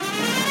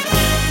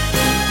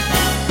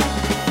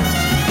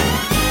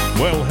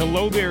Well,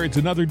 hello there. It's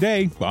another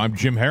day. I'm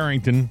Jim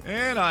Harrington.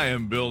 And I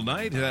am Bill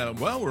Knight.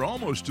 Well, we're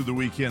almost to the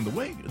weekend.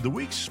 The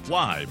weeks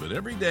fly, but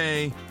every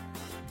day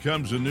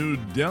comes a new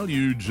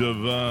deluge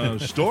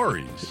of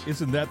stories.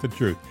 Isn't that the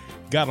truth?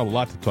 Got a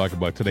lot to talk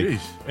about today.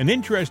 Jeez. An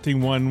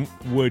interesting one,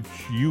 which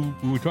we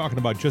were talking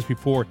about just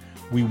before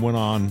we went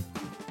on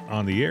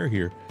the air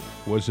here,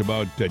 was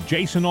about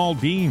Jason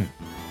Aldean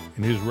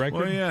and his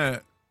record. Well,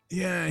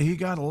 yeah, he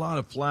got a lot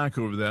of flack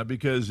over that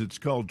because it's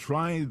called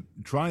Try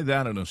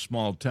That in a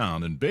Small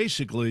Town. And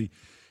basically,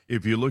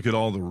 if you look at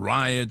all the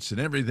riots and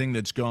everything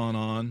that's gone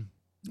on,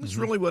 that's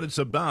really what it's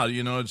about.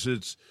 You know,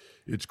 it's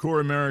core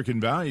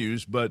American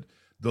values, but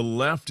the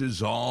left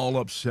is all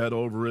upset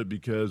over it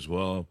because,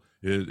 well,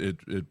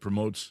 it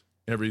promotes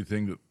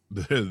everything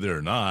that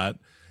they're not.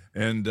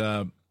 And,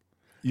 I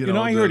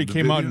heard it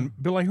came out in,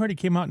 Bill, I heard it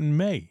came out in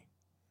May.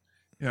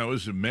 Yeah, it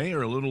was in May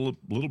or a little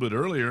bit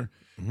earlier.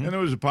 Mm-hmm. And it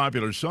was a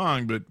popular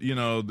song, but,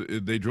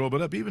 they drove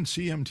it up. Even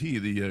CMT,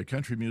 the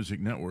Country Music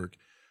Network,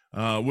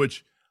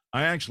 which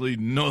I actually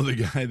know the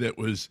guy that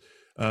was,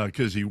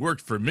 because he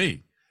worked for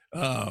me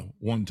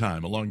one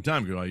time, a long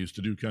time ago. I used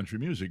to do country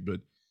music,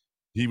 but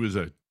he was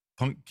a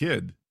punk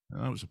kid.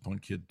 I was a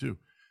punk kid, too.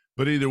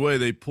 But either way,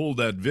 they pulled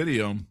that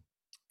video,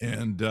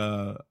 and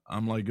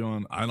I'm like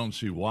going, I don't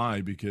see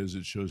why, because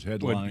it shows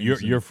headlines.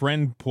 What, your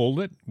friend pulled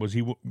it? Was he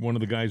one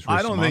of the guys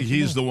responsible? I don't think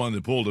he's the one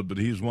that pulled it, but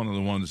he's one of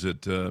the ones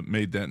that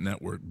made that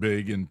network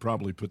big and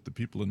probably put the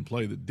people in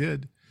play that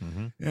did.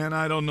 Mm-hmm. And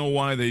I don't know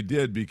why they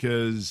did,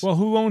 because... Well,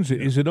 who owns it?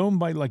 Is it owned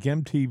by, like,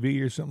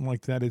 MTV or something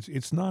like that?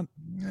 It's not...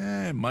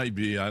 It might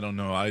be. I don't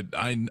know.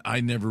 I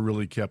never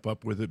really kept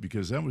up with it,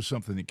 because that was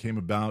something that came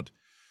about...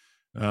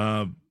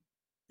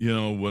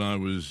 when I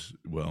was,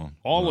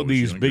 all of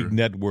these younger. big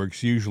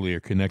networks usually are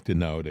connected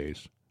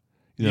nowadays.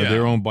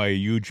 They're owned by a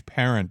huge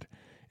parent.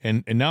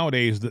 And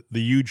nowadays, the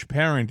huge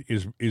parent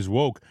is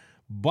woke.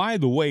 By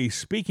the way,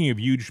 speaking of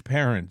huge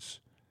parents,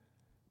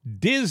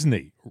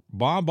 Disney,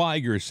 Bob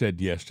Iger said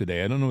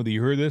yesterday, I don't know whether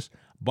you heard this,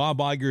 Bob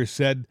Iger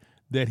said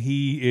that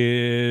he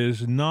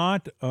is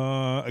not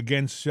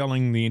against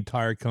selling the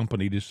entire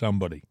company to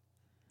somebody.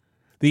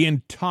 The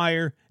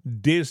entire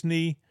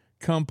Disney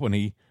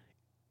company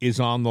is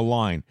on the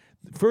line.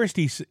 First,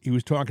 he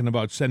was talking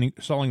about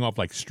selling off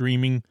like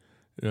streaming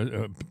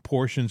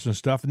portions and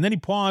stuff, and then he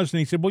paused and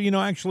he said, "Well,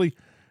 actually,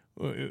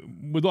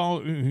 with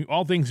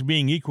all things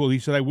being equal, he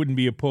said I wouldn't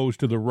be opposed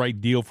to the right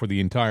deal for the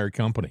entire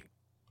company."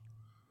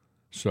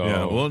 So,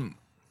 yeah. Well,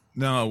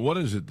 now what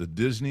is it? The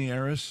Disney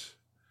heiress?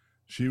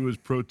 She was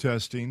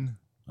protesting.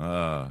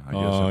 I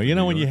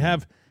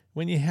guess.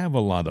 When you have a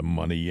lot of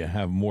money, you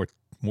have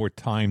more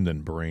time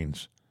than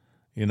brains.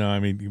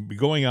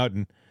 Going out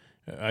and.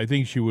 I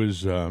think she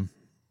was it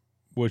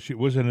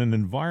an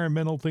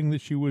environmental thing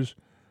that she was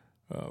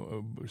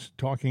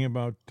talking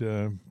about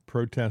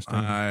protesting?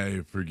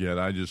 I forget.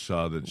 I just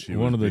saw that she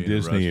was one of the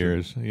Disney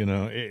heirs.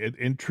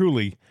 And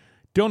truly,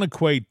 don't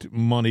equate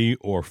money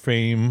or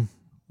fame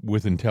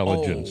with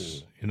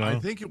intelligence. I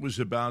think it was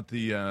about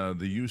the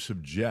use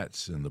of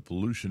jets and the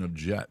pollution of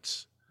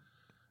jets.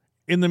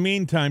 In the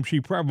meantime, she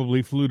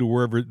probably flew to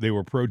wherever they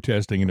were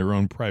protesting in her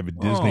own private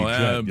Disney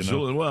jet.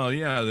 Absolutely. Well,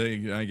 yeah,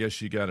 I guess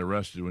she got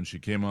arrested when she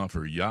came off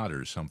her yacht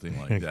or something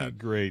like that.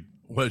 Great.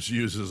 Which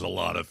uses a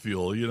lot of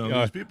fuel.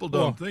 These people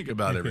don't think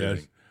about everything.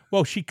 Yes.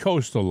 Well, she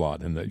coasts a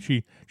lot, and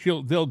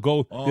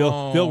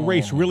they'll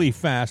race really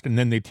fast, and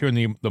then they turn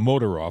the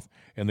motor off,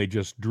 and they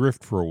just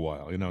drift for a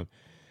while.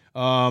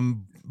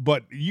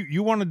 But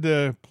you wanted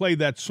to play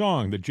that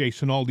song, the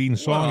Jason Aldean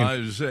song. Well, I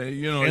was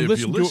saying, if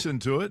you listen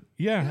to it,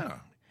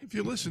 yeah. If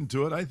you listen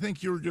to it, I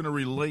think you're going to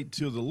relate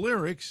to the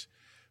lyrics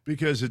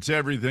because it's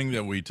everything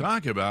that we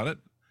talk about it.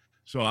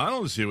 So I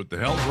don't see what the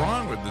hell's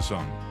wrong with the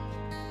song.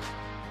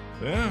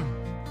 Yeah.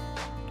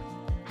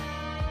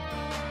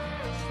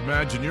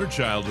 Imagine your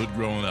childhood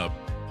growing up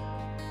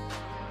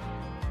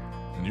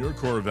and your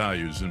core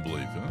values and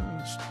belief.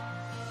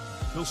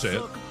 He'll say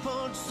it.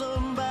 Punch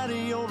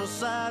somebody on a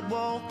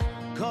sidewalk,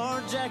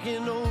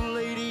 carjacking old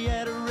lady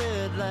at a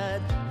red light,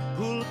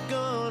 pull a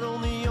gun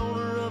on the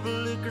owner of a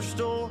liquor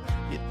store.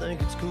 You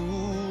think it's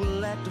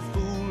cool, act a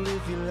fool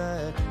if you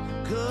like.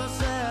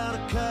 Cuss out a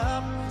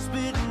cop,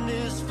 spit in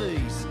his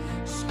face,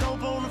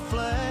 stomp on the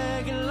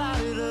flag and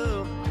light it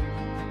up.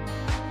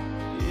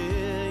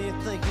 Yeah, you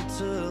think you're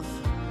tough.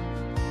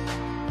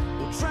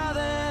 Well, try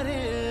that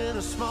in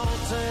a small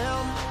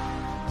town.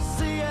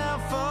 See how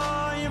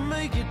far you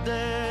make it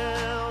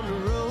down the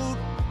road.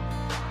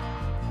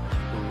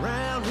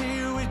 Around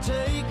here we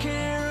take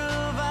care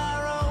of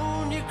our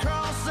own. You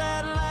cross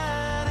that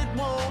line, it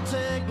won't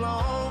take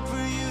long for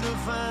you to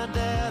find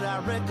out. I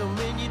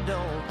recommend you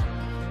don't.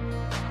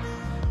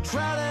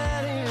 Try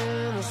that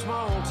in a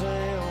small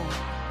town.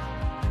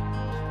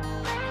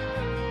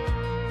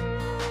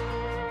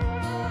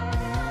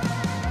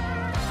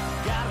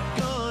 Got a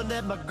gun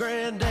that my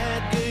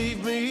granddad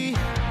gave me.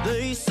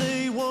 They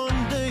say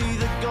one day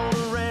they're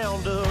gonna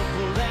round up.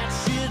 Well, that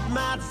shit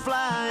might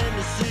fly in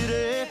the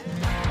city.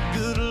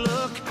 Good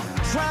luck.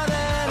 Try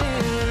that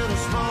in a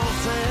small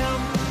town.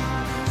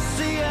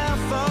 See how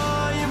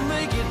far you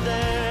make it down.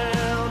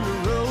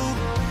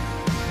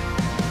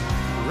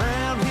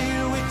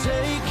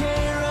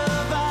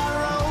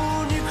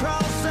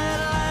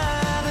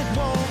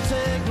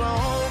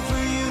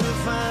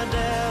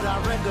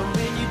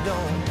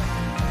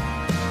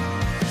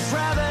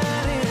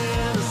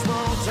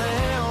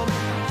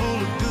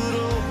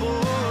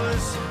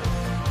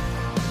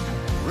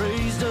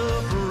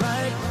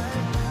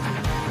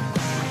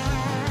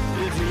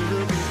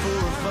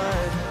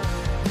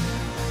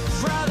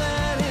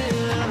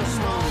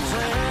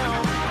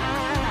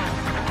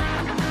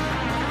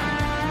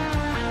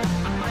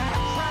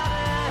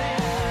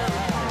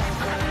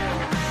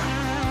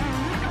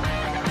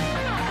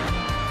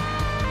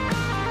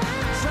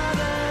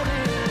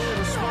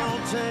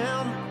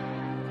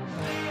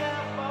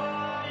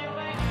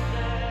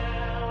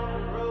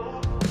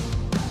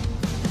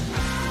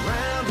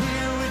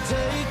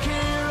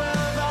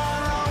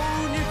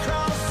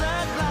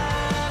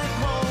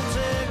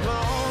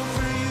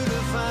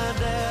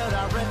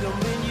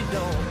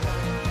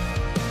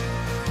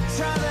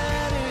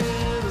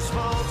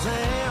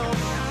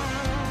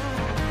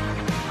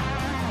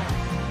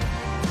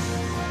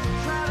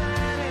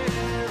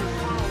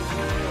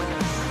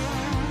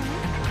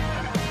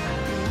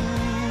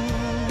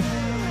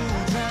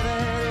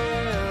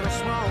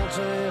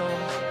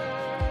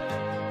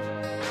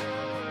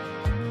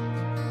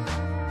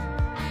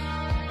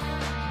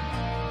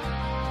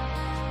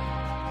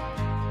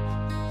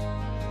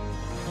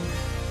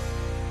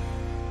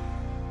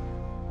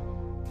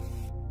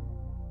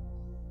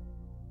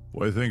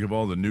 Boy, think of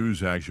all the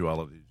news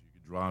actualities you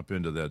could drop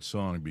into that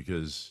song,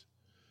 because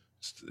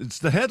it's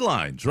the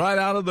headlines right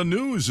out of the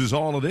news is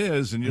all it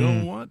is. And you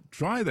know what?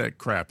 Try that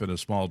crap in a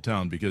small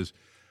town, because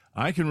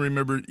I can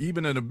remember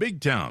even in a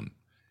big town,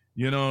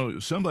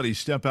 somebody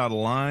step out of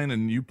line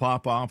and you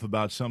pop off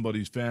about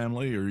somebody's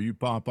family, or you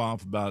pop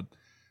off about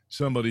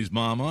somebody's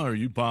mama, or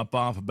you pop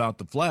off about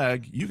the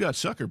flag, you got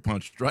sucker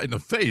punched right in the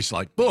face,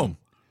 like boom.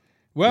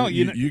 Well,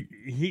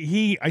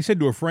 I said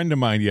to a friend of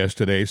mine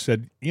yesterday,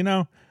 said,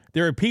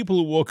 there are people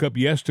who woke up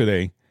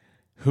yesterday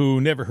who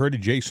never heard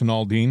of Jason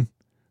Aldean,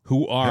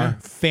 who are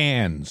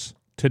fans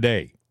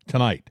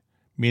tonight,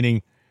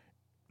 meaning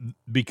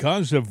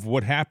because of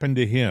what happened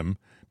to him,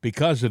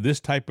 because of this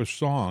type of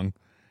song,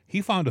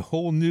 he found a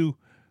whole new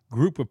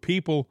group of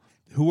people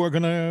who are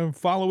going to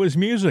follow his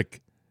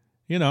music.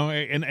 And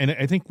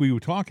I think we were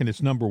talking,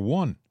 it's number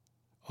 1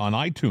 on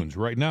iTunes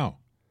right now.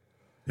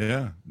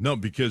 Yeah, no,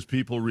 because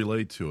people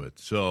relate to it.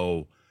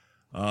 So,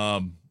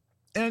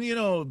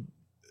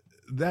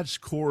 that's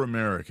core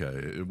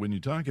America. When you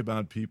talk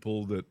about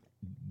people that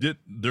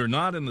they're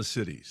not in the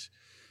cities,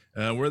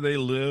 where they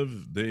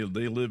live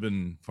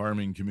in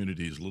farming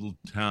communities, little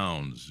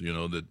towns,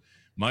 that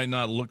might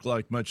not look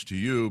like much to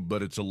you,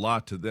 but it's a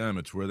lot to them.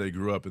 It's where they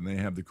grew up, and they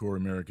have the core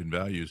American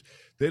values.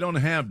 They don't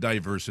have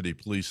diversity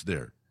police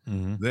there.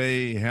 Mm-hmm.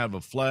 They have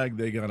a flag.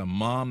 They got a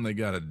mom. They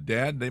got a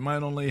dad. They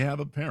might only have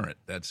a parent.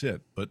 That's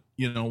it. But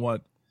you know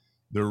what?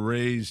 They're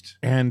raised.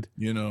 And,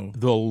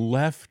 the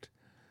left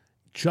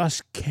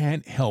just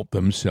can't help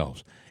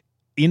themselves.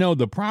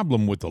 The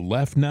problem with the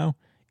left now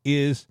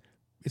is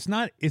it's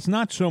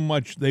not so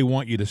much they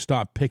want you to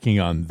stop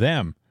picking on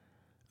them.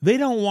 They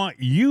don't want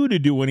you to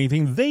do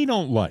anything they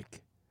don't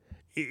like.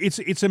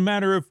 It's a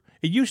matter of,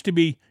 it used to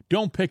be,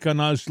 don't pick on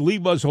us,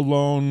 leave us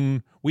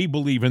alone, we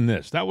believe in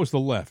this. That was the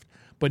left.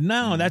 But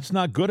now that's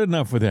not good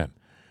enough for them.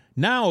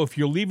 Now, if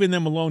you're leaving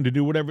them alone to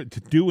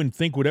do and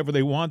think whatever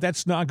they want,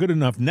 that's not good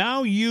enough.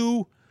 Now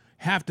you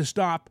have to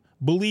stop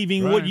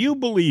believing what you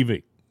believe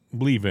in.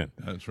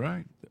 That's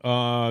right.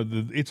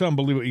 It's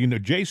unbelievable.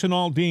 Jason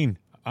Aldean,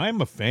 I'm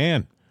a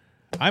fan.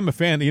 We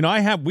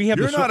have.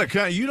 You're not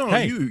a. You don't.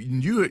 Hey,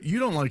 you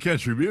don't like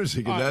country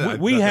music. That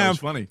was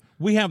funny.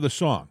 We have the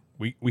song.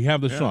 We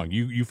have the song.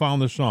 You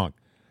found the song.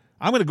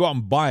 I'm going to go out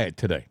and buy it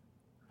today.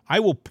 I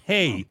will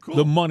pay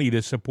the money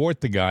to support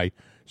the guy,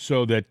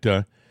 so that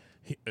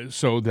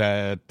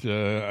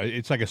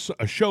it's like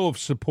a show of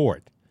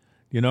support.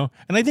 And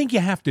I think you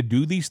have to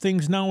do these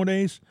things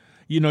nowadays.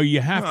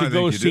 You have to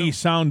go see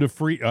Sound of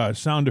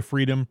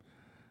Freedom.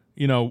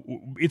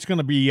 It's going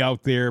to be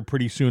out there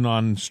pretty soon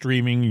on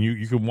streaming.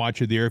 You can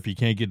watch it there if you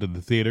can't get to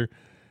the theater.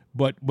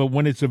 But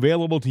when it's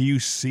available to you,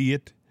 see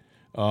it.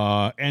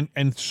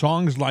 And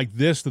songs like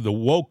this that the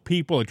woke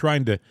people are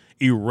trying to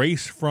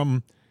erase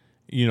from,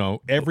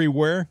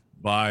 everywhere.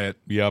 Buy it.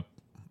 Yep,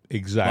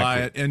 exactly. Buy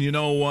it. And you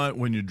know what?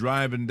 When you're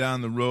driving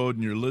down the road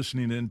and you're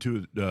listening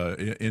into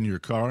it in your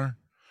car,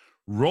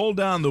 roll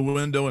down the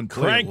window and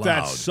play crank it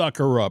loud. That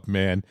sucker up,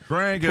 man.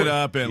 Crank it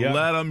up and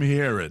let them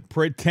hear it.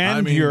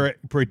 Pretend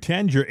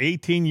you're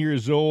 18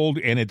 years old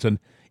and it's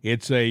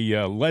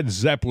a Led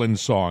Zeppelin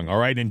song, all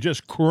right? And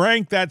just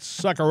crank that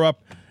sucker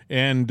up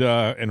and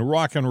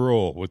rock and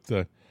roll with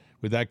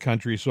that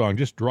country song.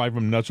 Just drive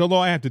them nuts. Although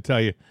I have to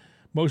tell you,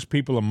 most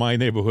people in my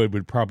neighborhood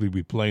would probably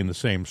be playing the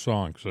same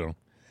song. So,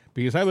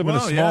 because I live in a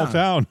small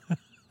town.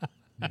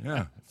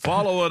 Yeah.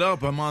 Follow it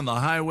up. I'm on the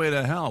highway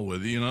to hell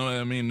with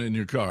in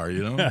your car,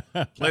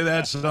 Play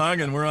that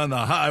song and we're on the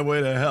highway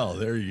to hell.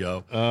 There you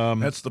go.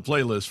 That's the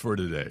playlist for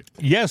today.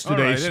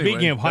 Yesterday,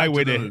 speaking of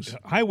highway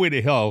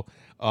to hell,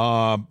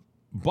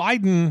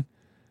 Biden,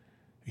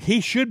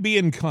 he should be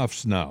in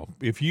cuffs now.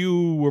 If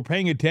you were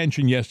paying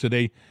attention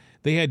yesterday,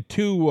 they had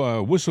 2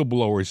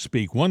 whistleblowers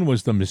speak. One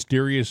was the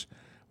mysterious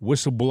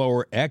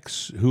whistleblower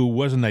X, who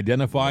wasn't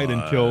identified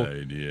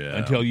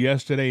until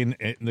yesterday, and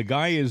the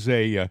guy is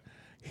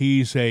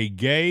he's a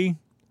gay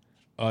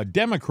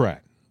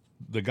Democrat.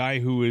 The guy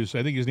who is,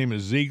 I think his name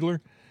is Ziegler,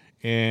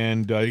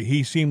 and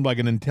he seemed like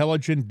an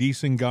intelligent,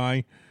 decent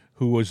guy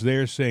who was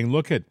there saying,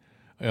 look,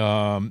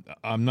 I'm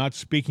not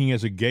speaking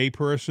as a gay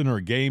person or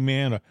a gay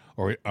man,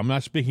 or I'm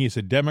not speaking as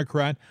a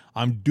Democrat.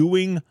 I'm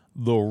doing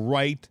the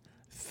right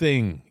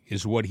thing,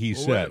 is what he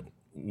said.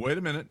 Wait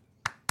a minute.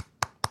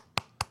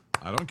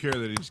 I don't care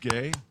that he's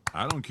gay.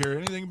 I don't care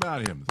anything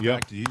about him. The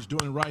fact that he's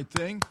doing the right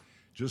thing,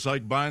 just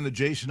like buying the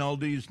Jason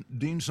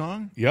Aldean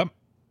song. Yep.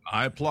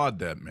 I applaud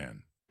that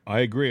man.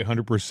 I agree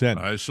 100%.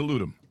 I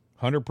salute him.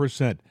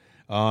 100%.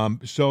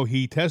 So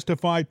he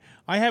testified.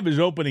 I have his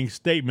opening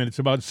statement. It's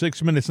about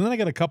 6 minutes, and then I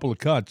got a couple of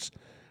cuts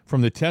from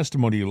the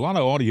testimony, a lot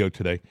of audio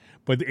today,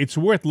 but it's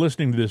worth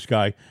listening to this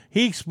guy.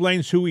 He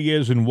explains who he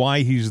is and why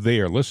he's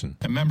there. Listen.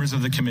 And members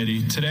of the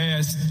committee, today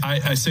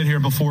I sit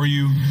here before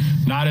you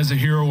not as a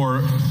hero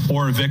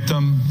or a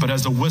victim, but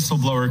as a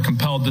whistleblower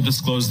compelled to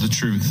disclose the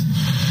truth.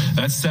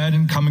 That said,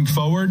 in coming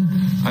forward,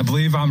 I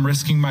believe I'm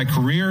risking my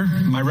career,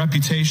 my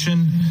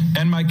reputation,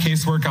 and my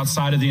casework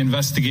outside of the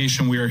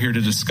investigation we are here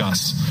to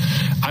discuss.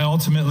 I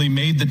ultimately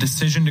made the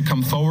decision to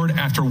come forward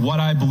after what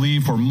I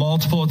believe were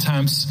multiple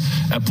attempts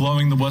at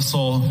blowing the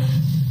whistle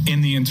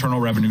at the Internal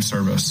Revenue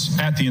Service.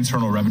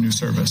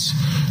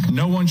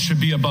 No one should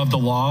be above the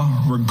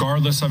law,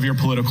 regardless of your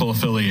political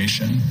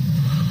affiliation.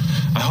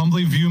 I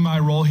humbly view my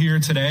role here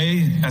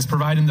today as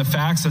providing the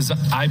facts as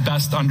I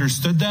best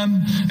understood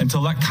them, and to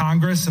let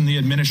Congress and the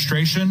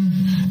administration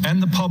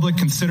and the public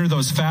consider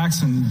those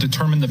facts and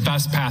determine the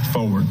best path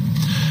forward.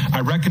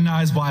 I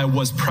recognize while I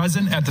was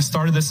present at the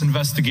start of this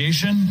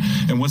investigation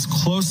and was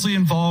closely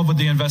involved with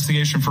the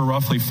investigation for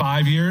roughly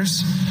 5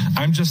 years,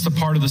 I'm just a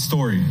part of the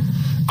story.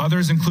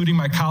 Others, including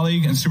my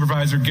colleague and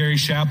Supervisor Gary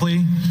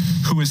Shapley,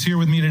 who is here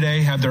with me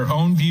today, have their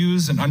own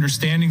views and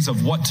understandings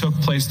of what took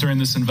place during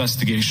this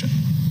investigation.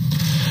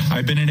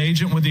 I've been an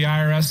agent with the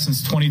IRS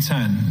since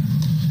 2010.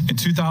 In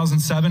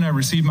 2007, I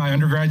received my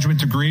undergraduate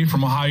degree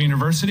from Ohio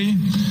University,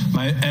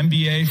 my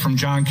MBA from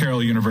John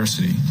Carroll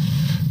University.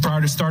 Prior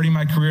to starting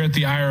my career at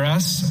the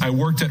IRS, I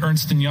worked at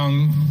Ernst &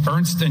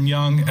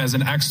 Young as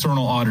an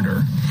external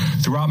auditor.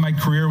 Throughout my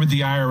career with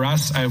the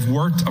IRS, I have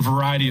worked a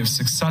variety of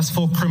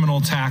successful criminal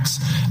tax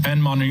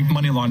and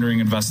money laundering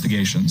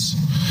investigations.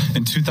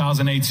 In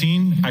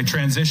 2018, I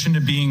transitioned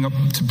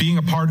to being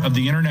a part of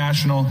the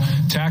International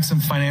Tax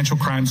and Financial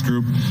Crimes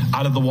Group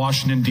out of the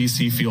Washington,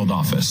 D.C. field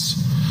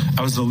office.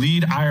 I was the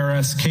lead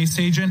IRS case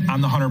agent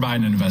on the Hunter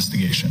Biden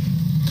investigation.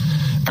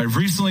 I've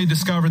recently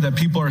discovered that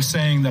people are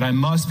saying that I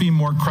must be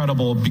more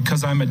credible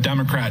because I'm a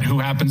Democrat who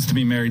happens to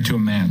be married to a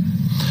man.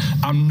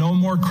 I'm no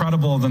more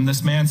credible than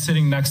this man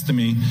sitting next to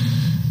me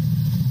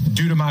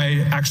due to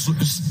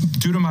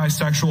my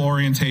sexual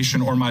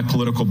orientation or my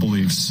political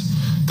beliefs.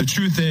 The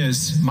truth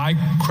is, my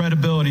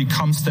credibility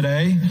comes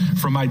today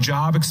from my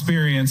job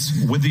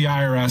experience with the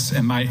IRS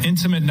and my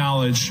intimate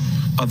knowledge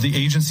of the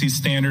agency's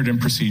standard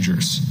and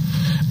procedures.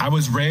 I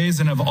was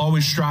raised and have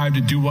always strived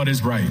to do what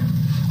is right.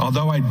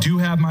 Although I do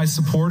have my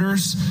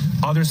supporters,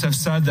 others have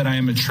said that I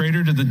am a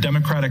traitor to the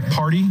Democratic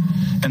Party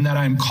and that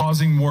I am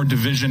causing more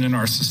division in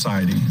our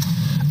society.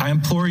 I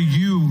implore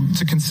you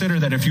to consider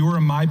that if you were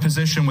in my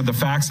position with the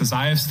facts as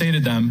I have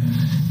stated them,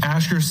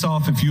 ask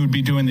yourself if you would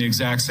be doing the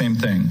exact same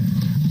thing.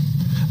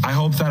 I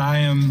hope that I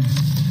am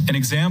an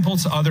example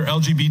to other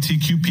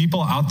LGBTQ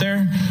people out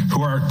there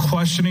who are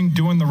questioning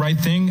doing the right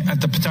thing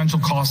at the potential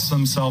cost to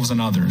themselves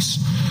and others.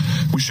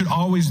 We should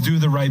always do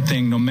the right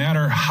thing, no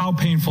matter how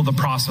painful the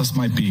process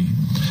might be.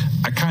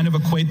 I kind of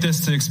equate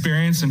this to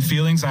experience and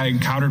feelings I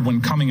encountered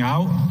when coming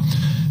out.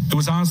 It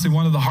was honestly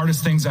one of the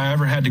hardest things I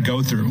ever had to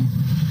go through.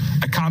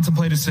 I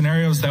contemplated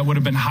scenarios that would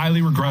have been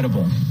highly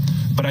regrettable,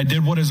 but I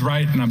did what is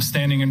right, and I'm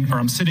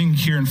sitting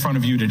here in front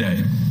of you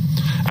today.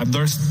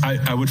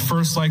 I would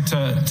first like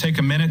to take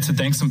a minute to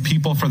thank some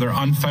people for their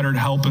unfettered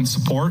help and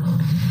support.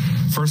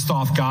 First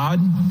off,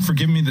 God, for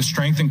giving me the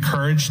strength and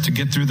courage to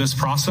get through this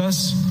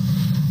process.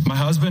 My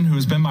husband, who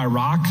has been my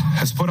rock,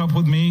 has put up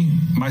with me,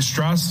 my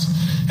stress,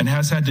 and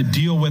has had to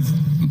deal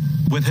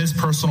with his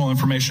personal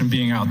information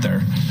being out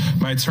there.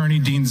 My attorney,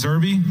 Dean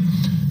Zerby,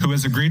 who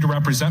has agreed to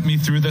represent me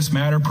through this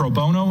matter pro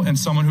bono, and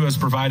someone who has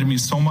provided me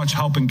so much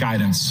help and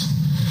guidance.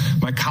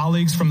 My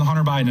colleagues from the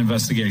Hunter Biden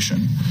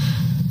investigation.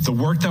 The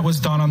work that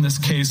was done on this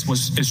case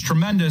is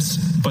tremendous,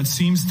 but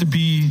seems to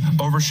be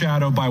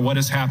overshadowed by what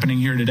is happening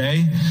here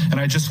today.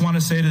 And I just want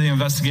to say to the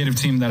investigative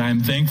team that I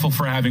am thankful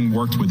for having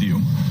worked with you.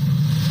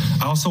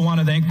 I also want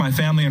to thank my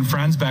family and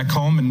friends back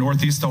home in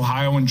Northeast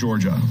Ohio and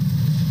Georgia.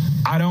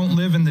 I don't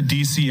live in the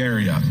D.C.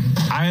 area.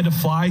 I had to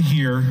fly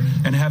here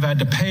and have had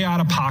to pay out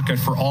of pocket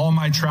for all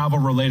my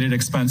travel-related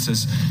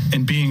expenses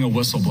in being a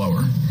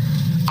whistleblower.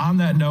 On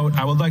that note,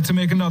 I would like to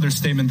make another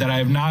statement that I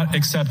have not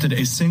accepted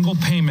a single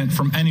payment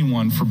from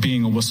anyone for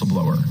being a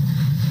whistleblower.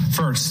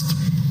 First,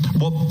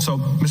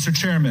 Mr.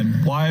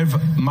 Chairman, while I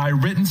have my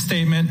written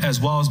statement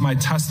as well as my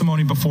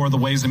testimony before the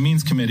Ways and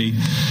Means Committee,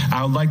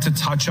 I would like to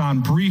touch on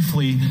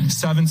briefly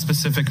 7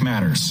 specific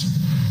matters.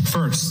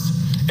 First,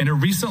 in a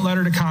recent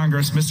letter to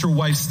Congress, Mr.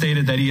 Weiss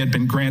stated that he had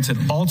been granted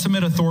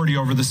ultimate authority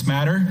over this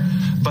matter,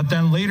 but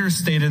then later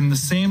stated in the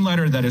same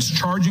letter that his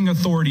charging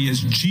authority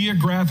is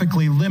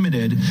geographically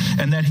limited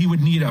and that he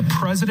would need a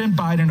President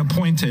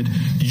Biden-appointed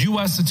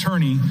U.S.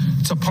 attorney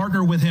to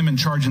partner with him in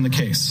charging the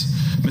case.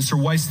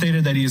 Mr. Weiss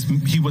stated that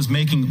he was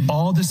making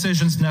all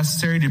decisions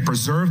necessary to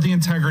preserve the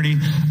integrity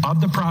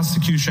of the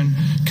prosecution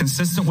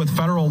consistent with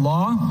federal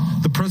law,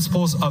 the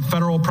principles of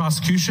federal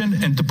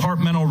prosecution, and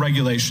departmental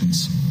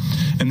regulations.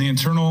 In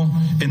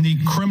the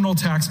Criminal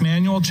Tax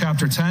Manual,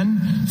 Chapter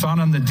 10, found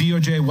on the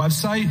DOJ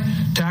website,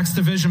 Tax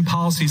Division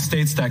policy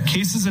states that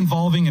cases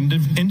involving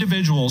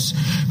individuals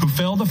who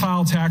fail to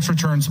file tax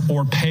returns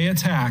or pay a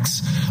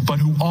tax, but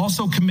who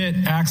also commit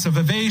acts of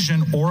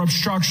evasion or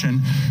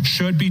obstruction,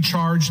 should be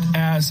charged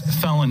as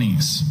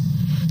felonies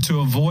to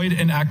avoid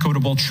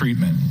inequitable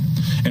treatment.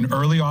 In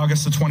early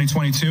August of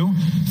 2022,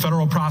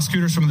 federal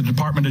prosecutors from the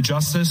Department of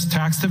Justice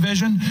Tax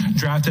Division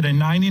drafted a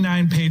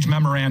 99-page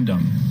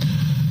memorandum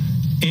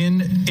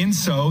In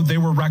so, they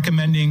were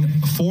recommending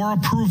for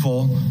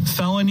approval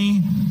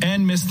felony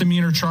and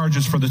misdemeanor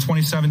charges for the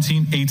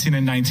 2017, 18,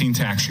 and 19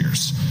 tax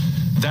years.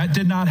 That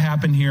did not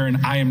happen here,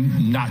 and I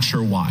am not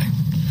sure why.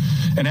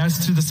 And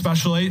as to the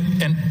special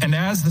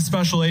as the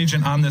special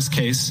agent on this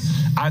case,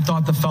 I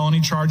thought the felony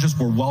charges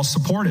were well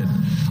supported.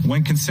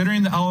 When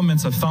considering the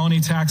elements of felony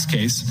tax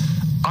case,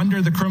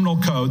 under the criminal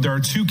code, there are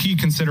two key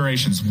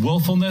considerations: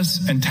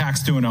 willfulness and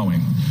tax due and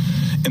owing.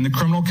 In the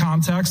criminal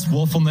context,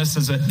 willfulness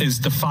is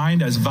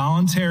defined as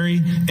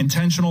voluntary,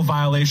 intentional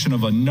violation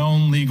of a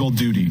known legal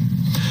duty.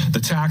 The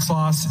tax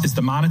loss is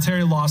the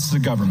monetary loss to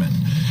the government.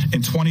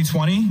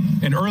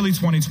 In early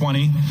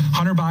 2020,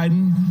 Hunter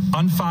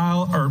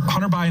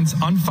Biden's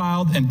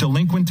unfiled and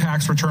delinquent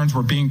tax returns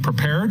were being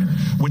prepared,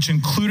 which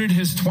included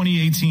his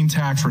 2018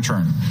 tax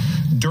return.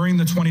 During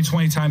the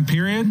 2020 time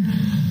period,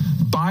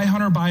 by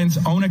Hunter Biden's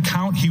own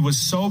account, he was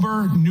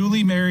sober,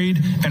 newly married,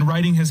 and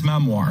writing his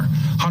memoir.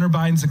 Hunter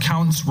Biden's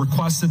accountants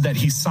requested that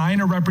he sign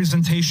a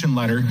representation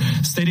letter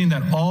stating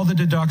that all the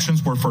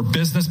deductions were for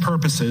business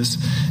purposes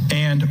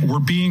and were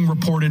being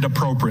reported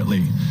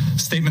appropriately.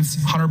 Statements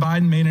Hunter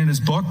Biden made in his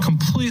book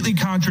completely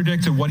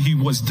contradicted what he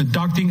was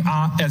deducting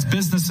as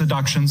business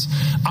deductions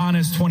on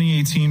his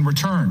 2018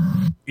 return.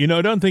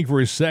 I don't think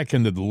for a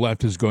second that the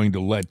left is going to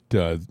let,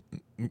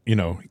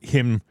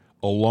 him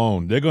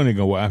alone. They're going to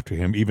go after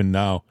him even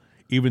now,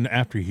 even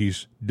after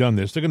he's done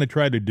this. They're going to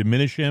try to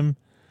diminish him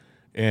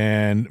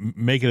and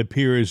make it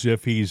appear as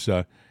if he's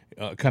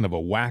kind of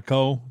a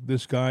wacko,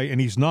 this guy, and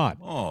he's not.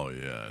 Oh,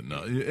 yeah.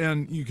 No.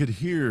 And you could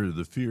hear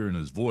the fear in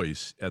his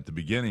voice at the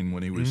beginning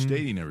when he was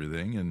stating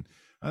everything. And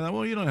I thought,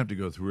 well, you don't have to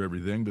go through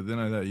everything. But then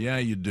I thought, yeah,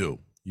 you do.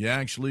 You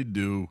actually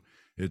do.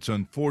 It's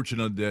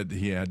unfortunate that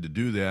he had to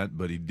do that,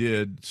 but he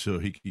did so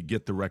he could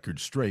get the record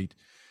straight.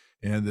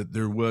 And that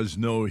there was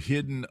no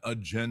hidden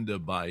agenda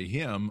by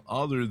him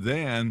other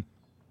than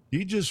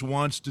he just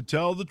wants to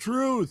tell the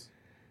truth.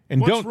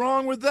 And what's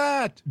wrong with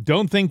that?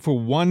 Don't think for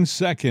 1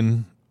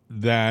 second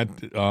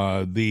that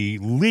the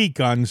leak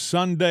on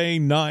Sunday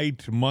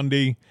night,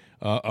 Monday,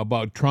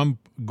 about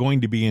Trump going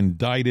to be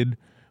indicted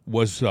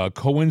was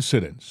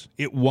coincidence.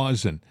 It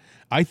wasn't.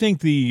 I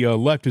think the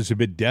left is a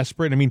bit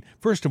desperate. I mean,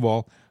 first of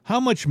all, how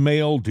much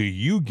mail do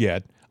you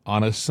get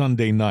on a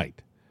Sunday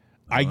night?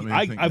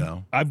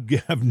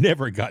 I've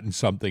never gotten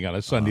something on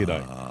a Sunday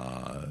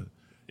night.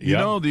 You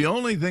know, the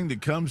only thing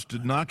that comes to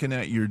knocking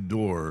at your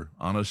door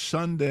on a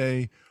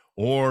Sunday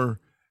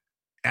or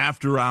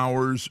after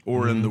hours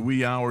or in the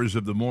wee hours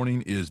of the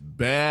morning is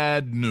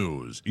bad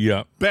news.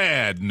 Yeah.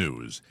 Bad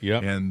news. Yeah.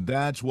 And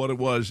that's what it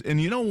was.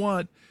 And you know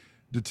what?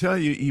 To tell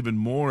you even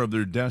more of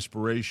their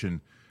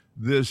desperation,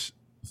 this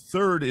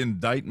third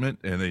indictment,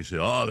 and they say,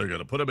 oh, they're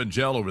going to put him in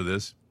jail over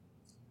this.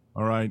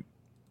 All right.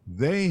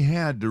 They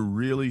had to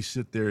really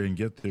sit there and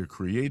get their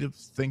creative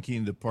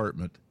thinking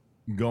department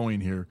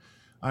going here.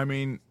 I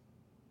mean,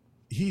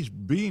 he's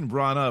being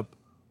brought up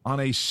on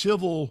a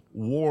Civil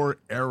War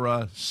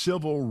era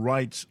civil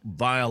rights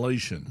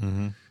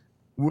violation,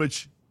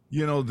 which,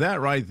 that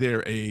right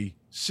there, a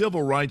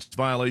civil rights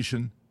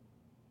violation,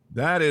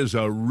 that is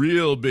a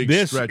real big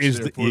stretch there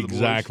for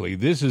the boys.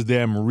 This is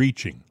them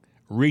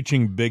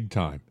reaching big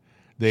time.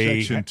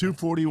 Section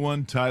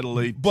 241, Title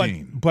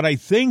 18. But I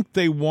think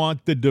they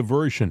want the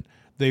diversion.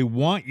 They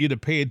want you to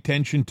pay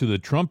attention to the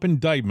Trump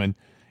indictment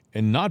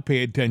and not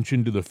pay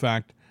attention to the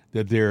fact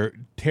that they're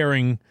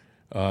tearing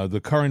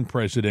the current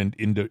president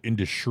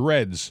into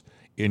shreds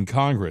in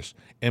Congress.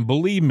 And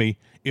believe me,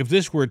 if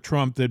this were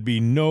Trump, there'd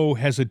be no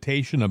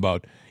hesitation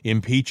about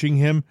impeaching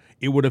him.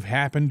 It would have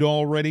happened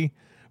already.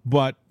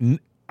 But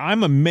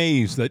I'm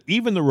amazed that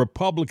even the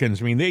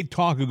Republicans, I mean, they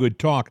talk a good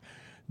talk.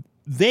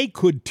 They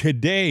could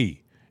today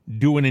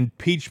do an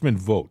impeachment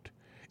vote.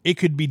 It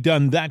could be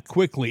done that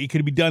quickly. It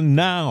could be done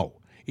now.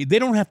 They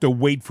don't have to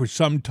wait for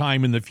some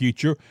time in the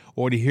future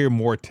or to hear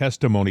more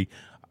testimony.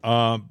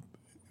 The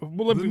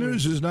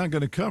news is not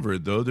going to cover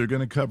it, though. They're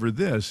going to cover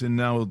this. And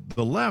now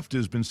the left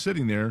has been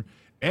sitting there,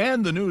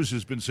 and the news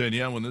has been saying,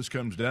 yeah, when this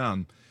comes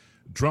down,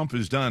 Trump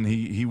is done.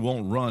 He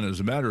won't run. As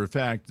a matter of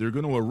fact, they're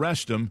going to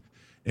arrest him,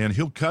 and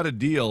he'll cut a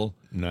deal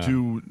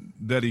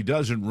that he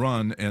doesn't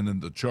run, and then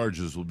the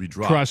charges will be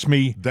dropped. Trust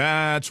me.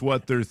 That's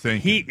what they're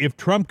thinking. If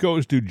Trump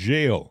goes to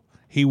jail,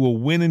 he will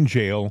win in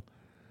jail.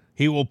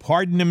 He will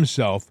pardon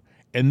himself,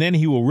 and then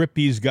he will rip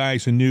these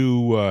guys a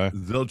new...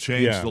 They'll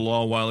change the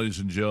law while he's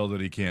in jail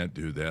that he can't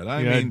do that.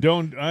 I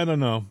don't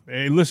know.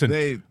 Hey,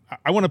 listen,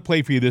 I want to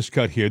play for you this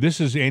cut here.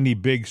 This is Andy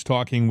Biggs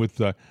talking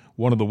with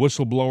one of the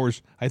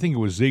whistleblowers, I think it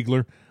was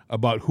Ziegler,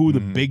 about who the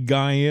big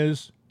guy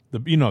is. The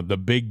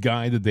big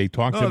guy that they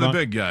talked about. Oh, the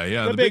big guy,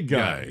 yeah. The big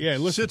guy. Yeah,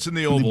 sits in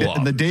the Oval Office.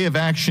 On the day of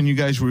action, you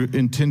guys were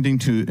intending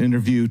to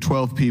interview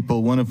 12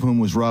 people, one of whom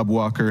was Rob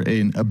Walker,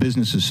 a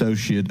business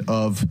associate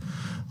of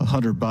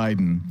Hunter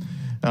Biden.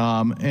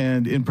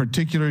 And in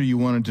particular, you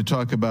wanted to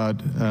talk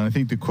about, I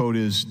think the quote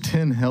is,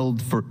 10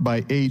 held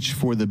by H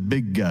for the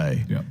big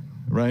guy,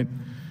 right?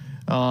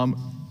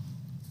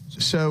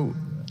 So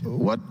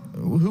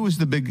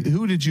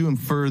who did you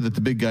infer that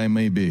the big guy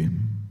may be?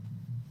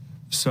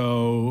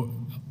 So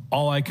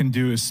all I can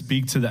do is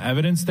speak to the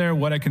evidence there.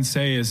 What I can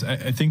say is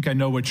I think I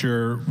know what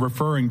you're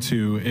referring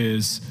to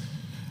is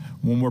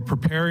when we're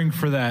preparing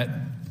for that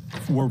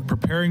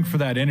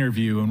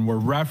interview and we're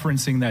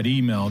referencing that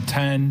email,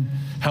 10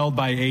 held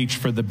by H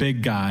for the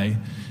big guy.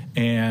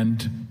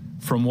 And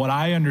from what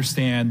I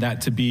understand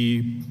that to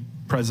be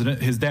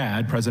his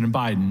dad, President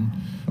Biden.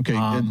 Okay,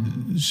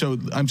 so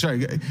I'm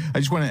sorry. I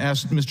just want to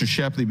ask Mr.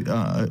 Shapley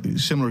a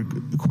similar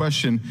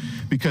question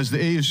because the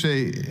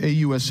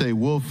AUSA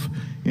Wolf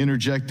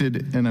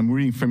interjected, and I'm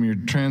reading from your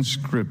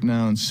transcript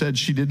now, and said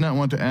she did not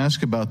want to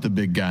ask about the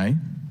big guy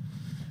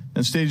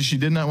and stated she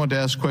did not want to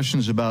ask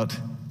questions about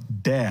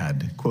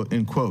dad, quote,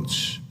 in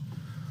quotes.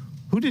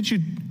 Who did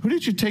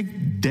you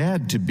take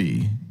dad to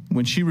be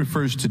when she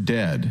refers to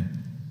dad?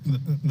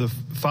 The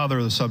father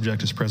of the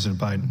subject is President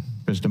Biden.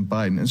 President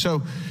Biden. And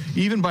so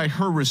even by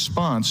her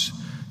response,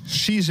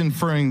 she's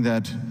inferring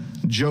that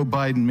Joe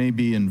Biden may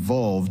be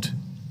involved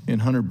in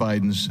Hunter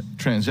Biden's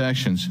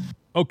transactions.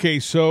 Okay,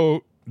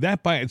 so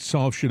that by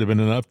itself should have been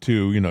enough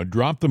to,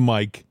 drop the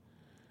mic,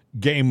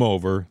 game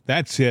over,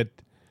 that's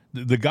it.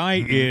 The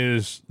guy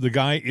is,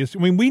 I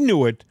mean, we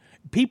knew it.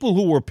 People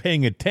who were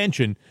paying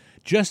attention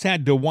just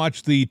had to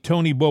watch the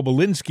Tony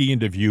Bobulinski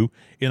interview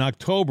in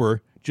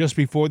October just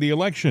before the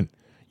election.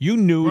 You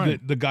knew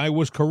that the guy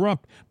was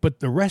corrupt,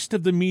 but the rest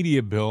of the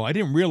media, Bill, I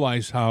didn't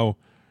realize how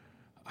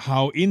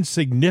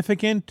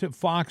insignificant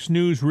Fox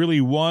News really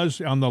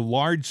was on the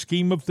large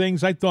scheme of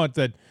things. I thought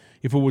that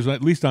if it was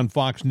at least on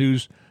Fox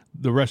News,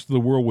 the rest of the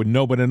world would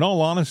know. But in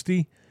all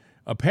honesty,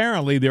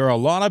 apparently there are a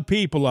lot of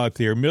people out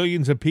there,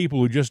 millions of people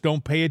who just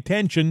don't pay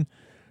attention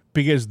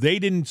because they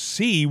didn't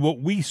see what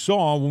we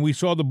saw when we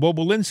saw the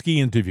Bobulinski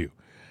interview.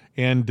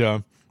 And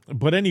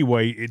but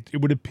anyway,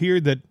 it would appear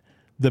that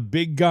the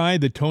big guy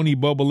that Tony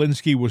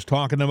Bobulinski was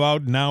talking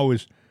about now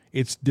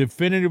it's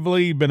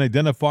definitively been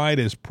identified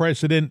as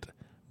President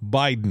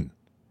Biden.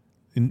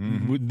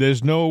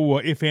 There's no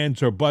ifs,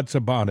 ands, or buts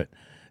about it.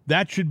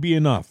 That should be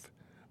enough.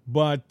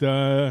 But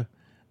nothing.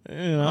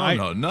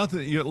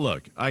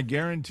 Look, I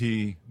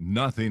guarantee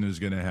nothing is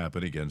going to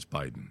happen against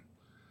Biden.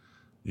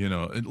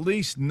 At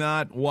least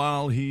not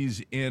while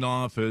he's in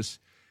office.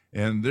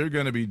 And they're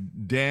going to be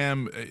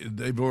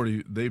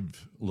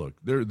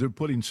they're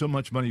putting so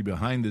much money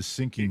behind this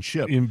sinking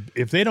ship.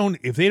 If they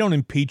don't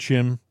impeach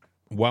him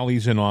while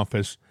he's in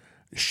office,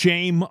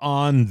 shame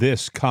on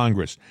this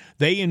Congress.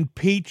 They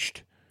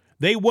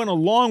went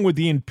along with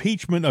the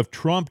impeachment of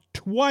Trump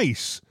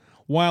twice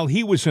while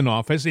he was in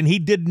office, and he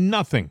did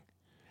nothing.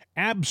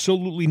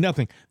 Absolutely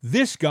nothing.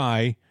 This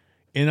guy,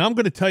 and I'm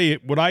going to tell you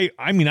what I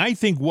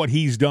think what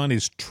he's done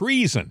is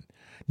treason.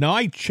 Now,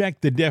 I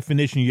checked the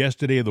definition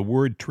yesterday of the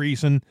word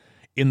treason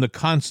in the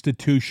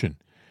Constitution,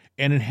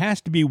 and it has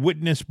to be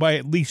witnessed by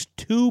at least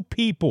two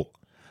people.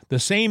 The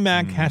same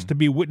act has to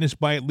be witnessed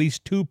by at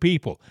least two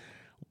people.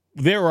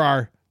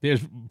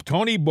 There's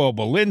Tony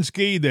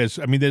Bobulinski,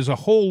 there's a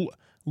whole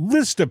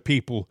list of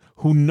people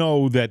who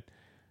know that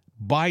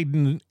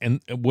Biden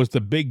was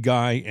the big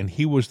guy, and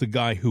he was the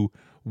guy who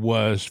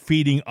was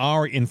feeding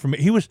our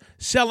information. He was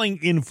selling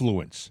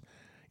influence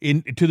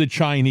to the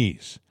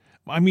Chinese.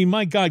 I mean,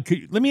 my God,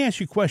 let me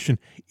ask you a question.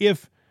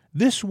 If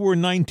this were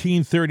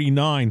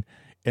 1939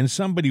 and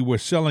somebody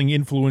was selling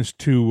influence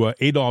to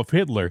Adolf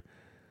Hitler,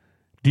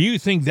 do you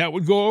think that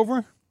would go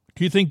over?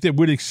 Do you think that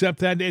would accept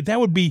that? That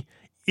would be,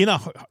 in a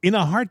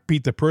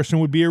heartbeat, the person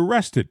would be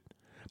arrested.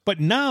 But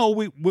now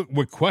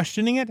we're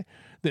questioning it.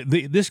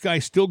 This guy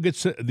still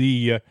gets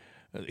the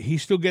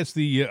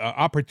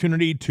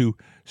opportunity to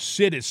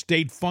sit at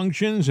state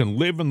functions and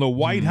live in the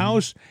White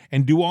House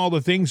and do all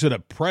the things that a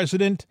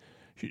president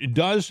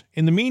does.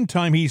 In the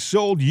meantime, he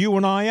sold you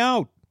and I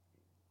out.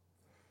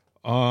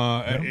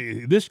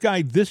 This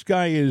guy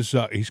is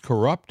he's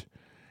corrupt.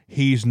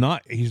 He's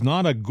not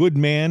a good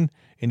man,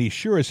 and he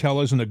sure as hell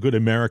isn't a good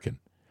American.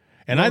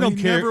 And I don't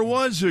care. He never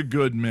was a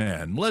good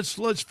man.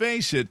 Let's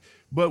face it.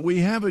 But we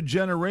have a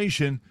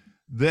generation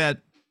that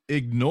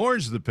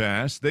ignores the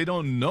past. They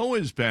don't know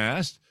his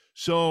past.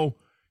 So,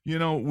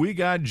 we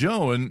got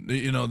Joe, and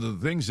the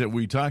things that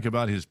we talk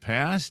about his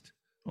past.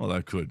 Well,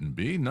 that couldn't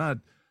be not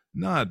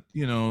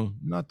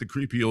the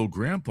creepy old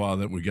grandpa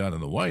that we got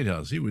in the White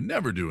House. He would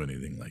never do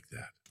anything like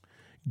that.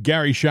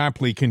 Gary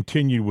Shapley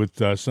continued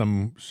with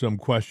some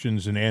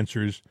questions and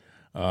answers.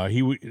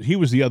 He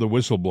was the other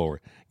whistleblower.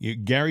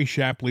 Gary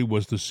Shapley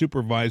was the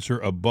supervisor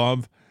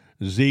above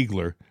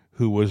Ziegler,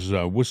 who was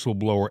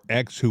whistleblower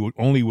X, who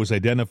only was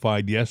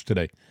identified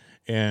yesterday.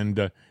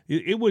 And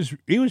it was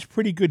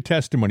pretty good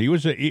testimony.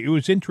 It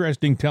was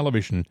interesting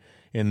television,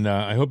 and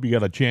I hope you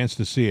got a chance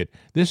to see it.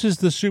 This is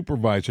the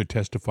supervisor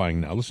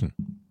testifying now. Listen.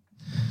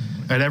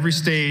 At every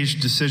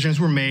stage, decisions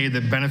were made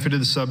that benefited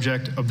the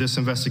subject of this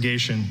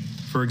investigation.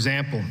 For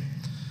example,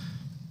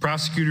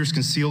 prosecutors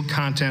concealed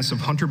contents of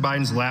Hunter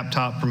Biden's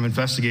laptop from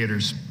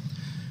investigators.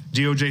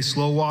 DOJ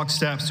slow-walked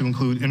steps to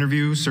include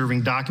interviews,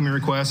 serving document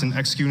requests, and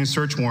executing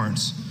search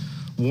warrants.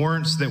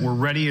 Warrants that were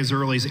ready as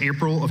early as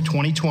April of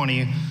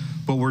 2020,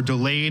 but were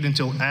delayed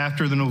until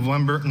after the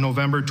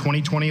November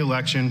 2020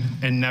 election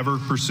and never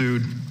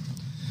pursued.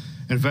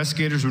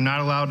 Investigators were not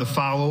allowed to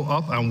follow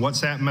up on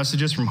WhatsApp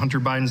messages from Hunter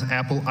Biden's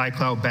Apple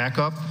iCloud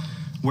backup,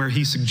 where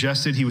he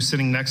suggested he was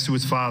sitting next to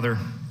his father.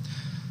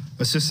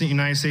 Assistant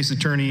United States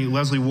Attorney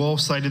Leslie Wolf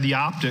cited the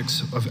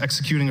optics of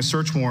executing a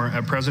search warrant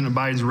at President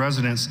Biden's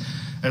residence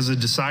as a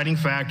deciding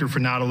factor for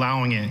not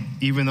allowing it,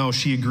 even though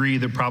she agreed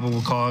that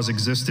probable cause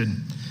existed.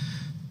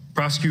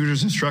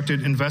 Prosecutors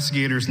instructed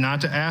investigators not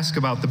to ask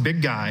about the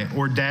big guy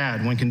or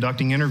dad when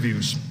conducting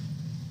interviews.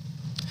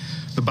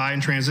 The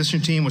Biden transition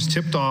team was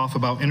tipped off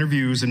about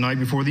interviews the night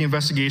before the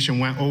investigation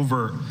went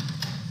overt,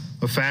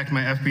 a fact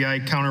my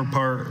FBI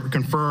counterpart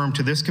confirmed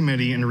to this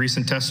committee in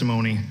recent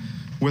testimony,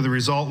 where the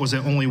result was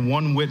that only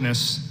one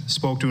witness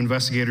spoke to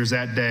investigators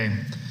that day.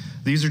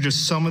 These are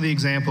just some of the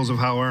examples of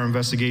how our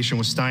investigation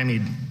was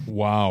stymied.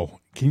 Wow.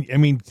 Do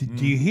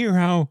you hear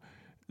how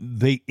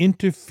they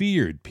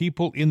interfered?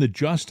 People in the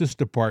Justice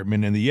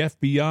Department and the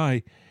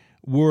FBI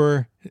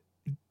were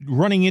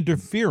running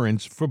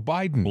interference for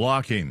Biden.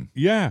 Blocking.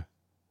 Yeah.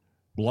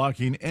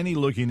 Blocking any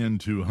looking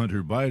into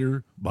Hunter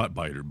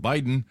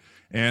Biden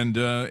and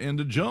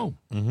into Joe.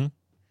 Mm-hmm.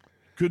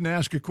 Couldn't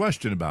ask a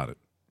question about it.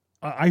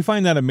 I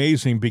find that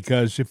amazing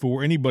because if it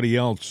were anybody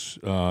else,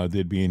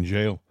 they'd be in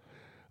jail.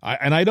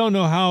 I don't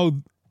know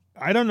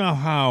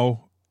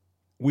how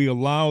we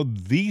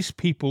allowed these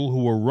people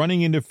who were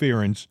running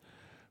interference,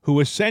 who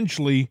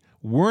essentially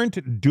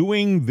weren't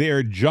doing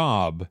their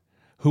job,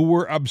 who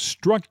were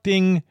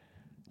obstructing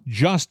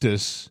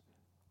justice,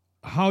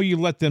 how you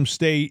let them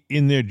stay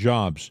in their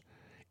jobs.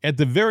 At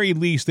the very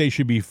least, they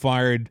should be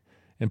fired,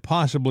 and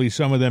possibly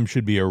some of them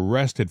should be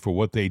arrested for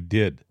what they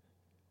did.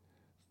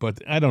 But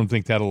I don't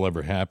think that'll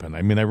ever happen.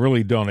 I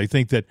really don't. I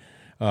think that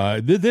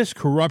this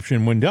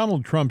corruption, when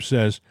Donald Trump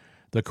says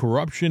the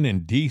corruption in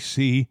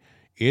D.C.,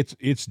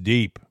 it's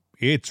deep.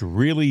 It's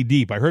really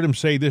deep. I heard him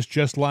say this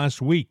just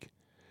last week,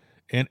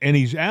 and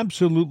he's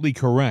absolutely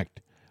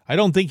correct. I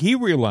don't think he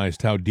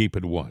realized how deep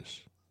it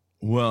was.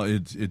 Well,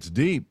 it's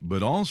deep,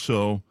 but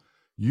also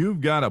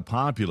you've got a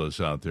populace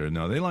out there.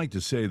 Now, they like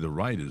to say the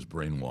right is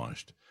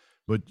brainwashed,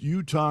 but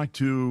you talk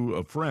to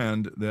a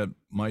friend that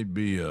might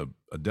be a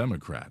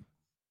Democrat.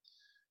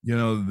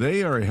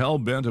 They are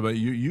hell-bent about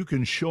you. You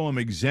can show them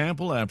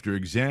example after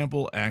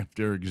example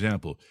after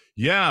example.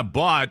 Yeah,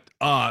 but,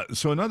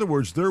 so in other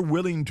words, they're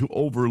willing to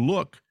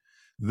overlook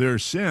their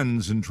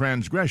sins and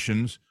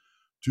transgressions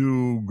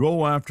to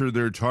go after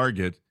their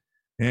target.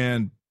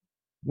 And,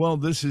 well,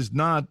 this is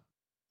not,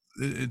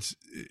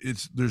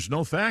 there's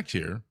no fact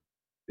here.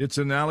 It's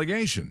an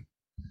allegation.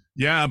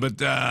 Yeah, but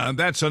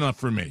that's enough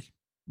for me.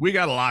 We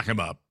got to lock him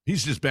up.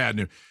 He's just bad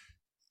news.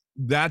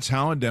 That's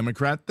how a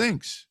Democrat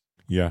thinks.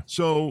 Yeah.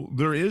 So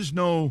there's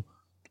no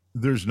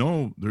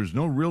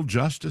real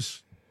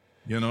justice.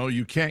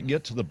 You can't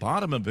get to the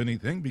bottom of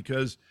anything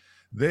because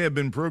they have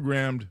been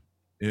programmed.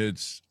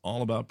 It's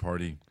all about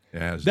party.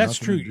 That's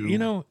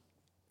true.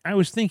 I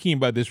was thinking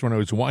about this when I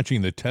was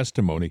watching the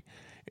testimony.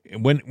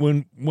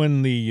 When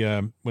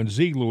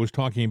Ziegler was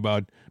talking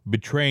about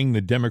betraying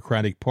the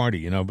Democratic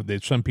Party,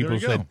 but some people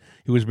said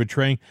he was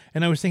betraying,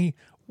 and I was thinking,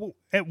 well,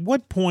 at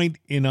what point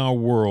in our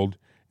world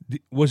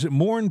was it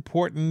more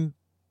important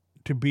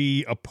to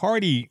be a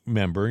party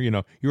member?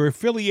 Your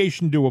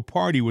affiliation to a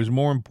party was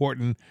more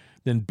important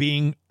than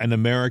being an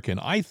American.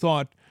 I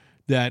thought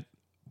that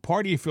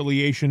party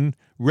affiliation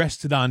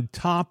rested on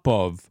top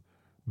of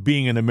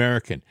being an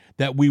American,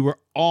 that we were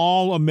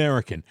all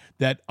American,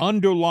 that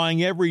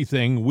underlying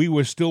everything, we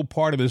were still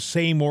part of the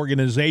same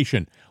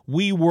organization.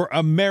 We were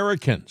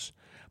Americans.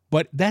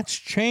 But that's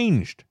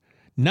changed.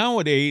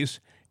 Nowadays,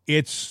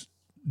 it's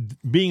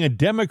being a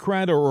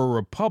Democrat or a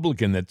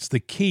Republican that's the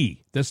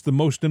key. That's the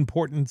most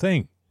important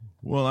thing.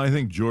 Well, I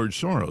think George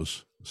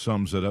Soros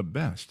sums it up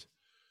best.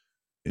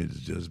 It's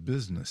just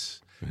business.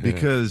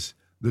 Because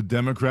the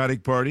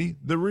Democratic Party,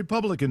 the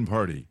Republican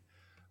Party,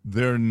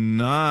 they're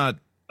not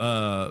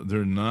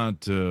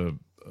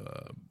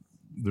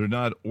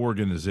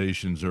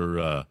organizations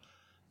or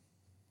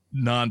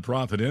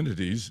nonprofit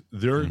entities.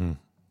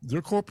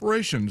 They're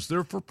corporations.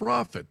 They're for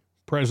profit.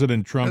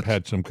 President Trump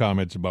had some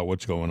comments about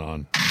what's going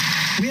on.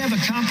 We have a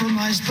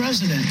compromised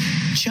president.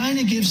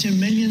 China gives him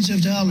millions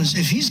of dollars.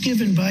 If he's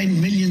given Biden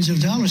millions of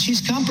dollars,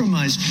 he's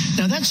compromised.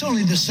 Now, that's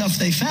only the stuff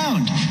they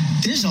found.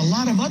 There's a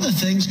lot of other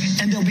things,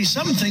 and there'll be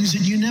some things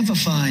that you never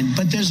find,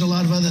 but there's a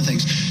lot of other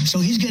things. So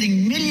he's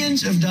getting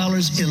millions of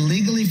dollars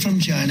illegally from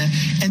China,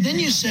 and then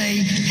you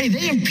say, hey,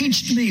 they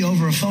impeached me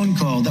over a phone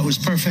call that was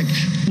perfect.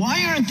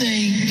 Why aren't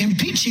they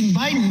impeaching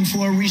Biden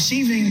for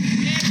receiving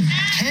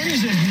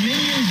tens of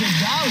millions of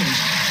dollars?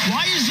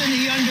 Why isn't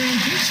he under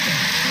impeachment?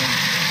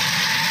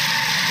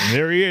 And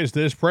there he is,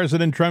 this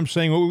President Trump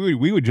saying what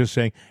we were just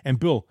saying. And,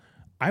 Bill,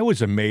 I was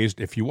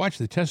amazed. If you watch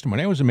the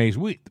testimony, I was amazed.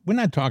 We're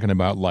not talking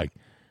about like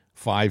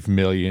 5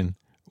 million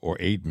or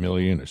 8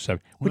 million or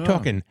 7. We're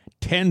talking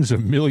tens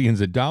of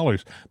millions of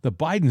dollars. The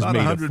Bidens about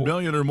made $100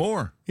 million or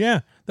more. Yeah,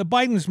 the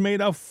Bidens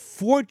made a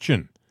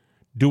fortune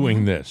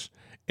doing this.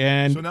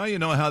 And so now you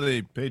know how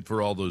they paid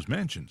for all those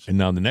mansions. And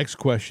now the next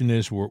question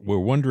is, we're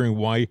wondering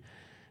why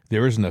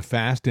there isn't a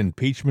fast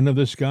impeachment of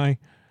this guy.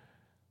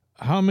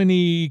 How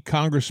many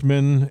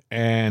congressmen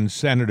and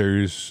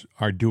senators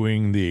are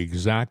doing the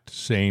exact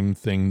same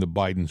thing the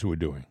Bidens were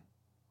doing?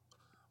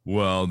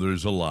 Well,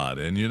 there's a lot.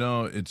 And,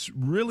 it's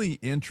really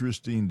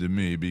interesting to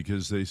me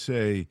because they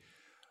say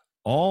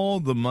all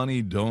the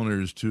money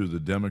donors to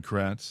the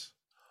Democrats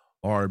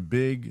are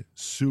big,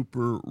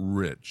 super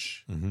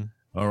rich. Mm-hmm.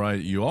 All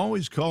right. You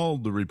always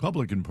called the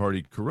Republican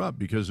Party corrupt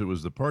because it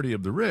was the party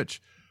of the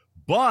rich.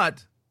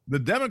 But the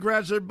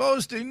Democrats are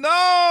boasting,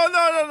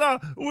 no.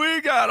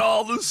 We got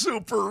all the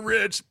super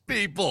rich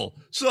people.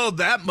 So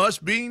that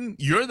must mean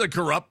you're the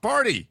corrupt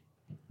party.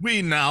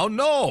 We now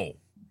know.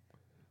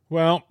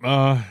 Well,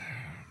 I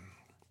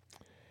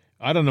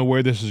don't know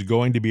where this is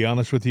going, to be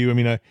honest with you. I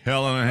mean,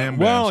 hell in a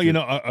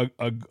handbasket.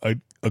 Well,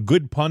 a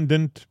good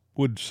pundit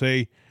would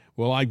say,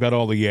 well, I've got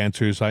all the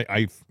answers.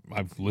 I've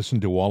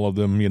listened to all of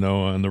them,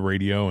 on the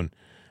radio, and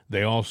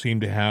they all seem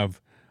to have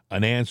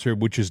an answer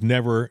which is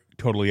never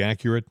totally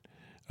accurate.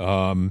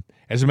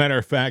 As a matter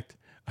of fact,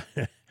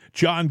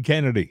 John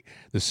Kennedy,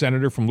 the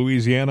senator from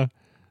Louisiana,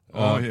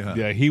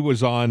 he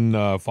was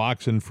on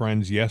Fox and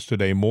Friends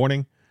yesterday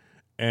morning.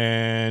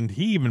 And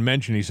he even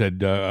mentioned, he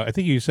said, I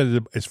think he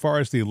said, as far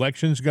as the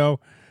elections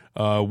go,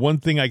 one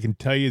thing I can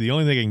tell you, the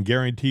only thing I can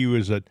guarantee you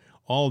is that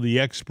all the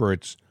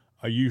experts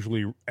are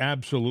usually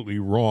absolutely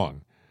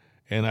wrong.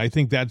 And I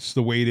think that's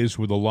the way it is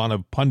with a lot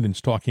of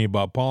pundits talking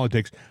about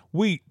politics.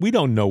 We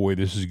don't know where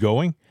this is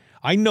going.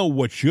 I know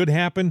what should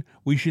happen.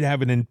 We should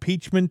have an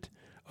impeachment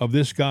of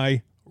this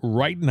guy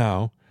right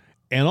now.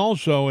 And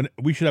also,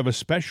 we should have a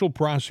special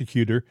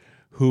prosecutor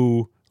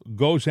who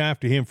goes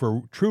after him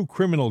for true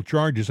criminal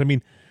charges. I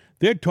mean,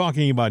 they're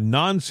talking about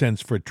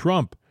nonsense for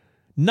Trump,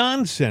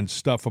 nonsense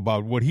stuff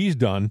about what he's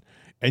done,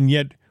 and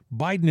yet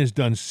Biden has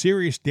done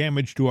serious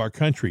damage to our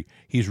country.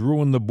 He's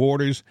ruined the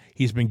borders.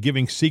 He's been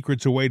giving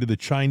secrets away to the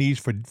Chinese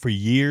for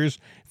years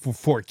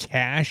for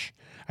cash.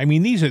 I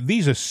mean, these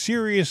are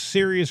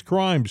serious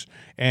crimes,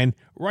 and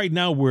right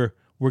now we're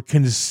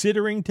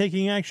considering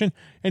taking action.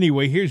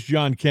 Anyway, here's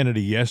John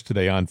Kennedy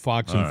yesterday on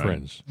Fox and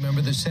Friends. Member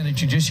of the Senate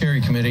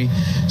Judiciary Committee.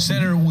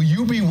 Senator, will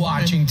you be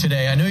watching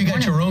today? I know you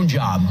got your own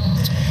job.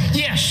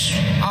 Yes.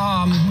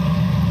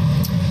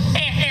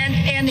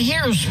 And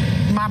here's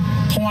my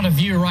point of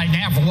view right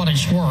now for what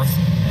it's worth.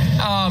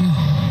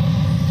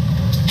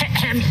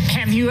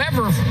 Have you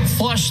ever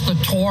flushed the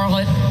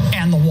toilet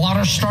and the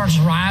water starts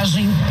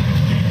rising?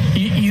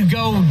 You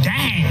go,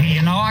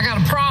 dang, I got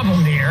a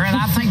problem here, and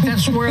I think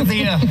that's where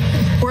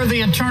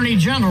the Attorney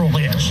General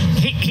is.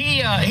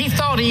 He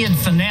thought he had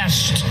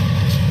finessed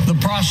the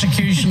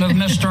prosecution of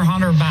Mr.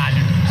 Hunter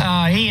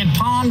Biden. He had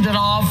palmed it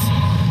off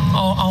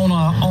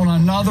on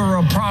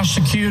another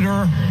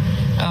prosecutor.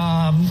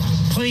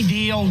 Plea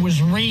deal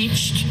was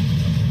reached,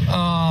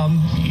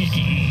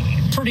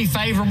 pretty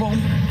favorable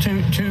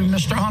to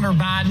Mr. Hunter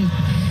Biden.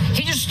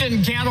 He just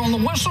didn't count on the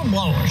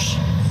whistleblowers.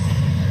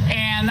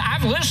 And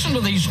I've listened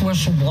to these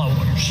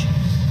whistleblowers.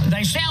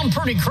 They sound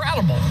pretty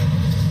credible.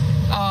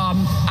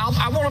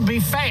 I want to be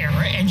fair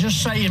and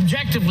just say,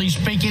 objectively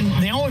speaking,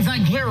 the only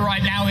thing clear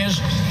right now is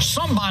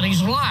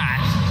somebody's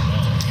lying.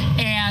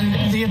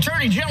 And the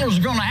Attorney General is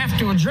going to have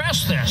to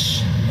address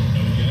this.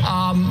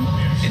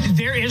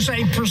 There is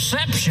a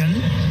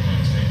perception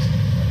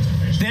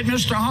that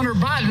Mr. Hunter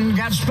Biden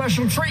got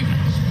special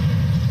treatment.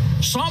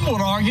 Some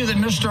would argue that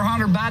Mr.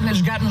 Hunter Biden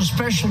has gotten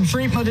special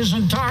treatment his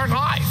entire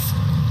life.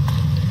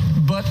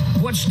 But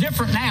what's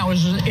different now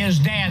is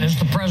Dad is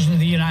the President of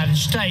the United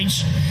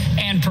States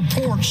and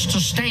purports to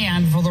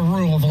stand for the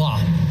rule of law.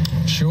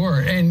 Sure.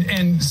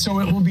 And so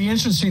it will be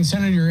interesting,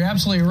 Senator, you're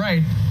absolutely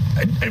right.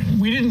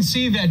 We didn't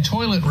see that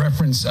toilet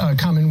reference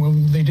coming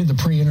when they did the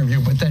pre-interview,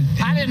 but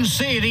I didn't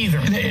see it either.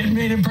 It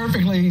made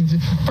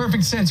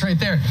perfect sense right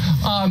there.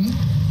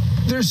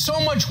 There's so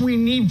much we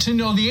need to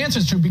know the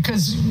answers to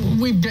because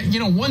we've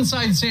got, one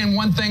side saying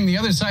one thing, the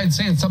other side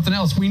saying something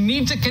else. We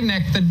need to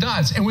connect the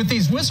dots. And with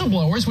these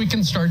whistleblowers, we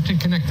can start to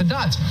connect the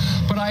dots.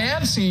 But I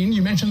have seen,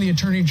 you mentioned the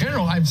Attorney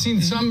General, I've seen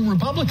some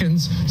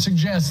Republicans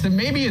suggest that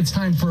maybe it's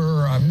time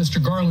for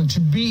Mr. Garland to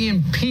be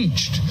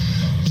impeached.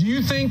 Do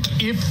you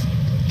think if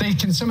they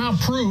can somehow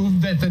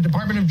prove that the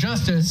Department of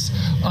Justice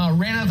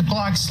ran out the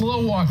clock,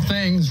 slow walked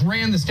things,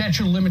 ran the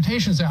statute of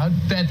limitations out,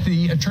 that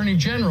the Attorney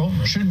General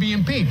should be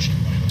impeached?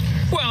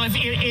 Well,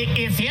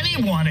 if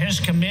anyone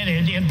has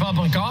committed in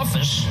public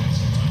office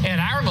at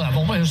our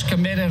level has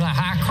committed a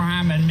high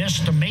crime and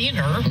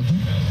misdemeanor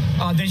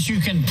that you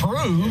can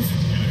prove,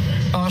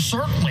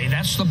 certainly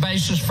that's the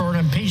basis for an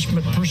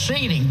impeachment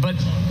proceeding. But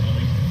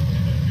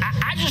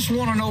I just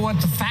want to know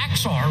what the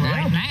facts are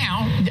right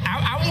now.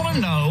 I want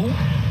to know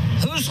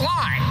who's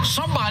lying.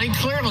 Somebody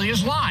clearly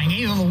is lying.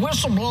 Either the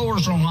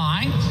whistleblowers are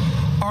lying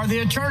or the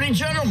Attorney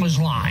General is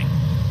lying.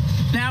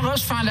 Now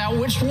let's find out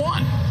which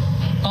one.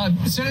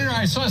 Senator,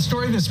 I saw a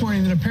story this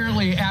morning that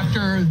apparently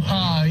after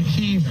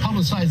he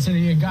publicized that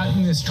he had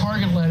gotten this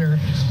target letter,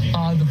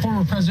 the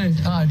former President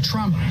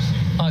Trump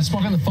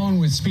spoke on the phone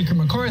with Speaker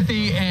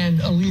McCarthy and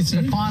Elise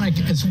Stefanik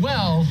as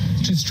well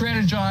to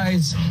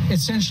strategize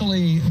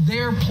essentially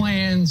their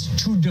plans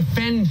to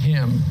defend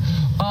him.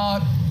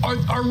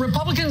 Are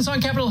Republicans on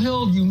Capitol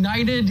Hill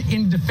united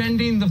in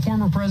defending the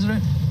former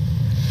president?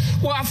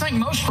 Well, I think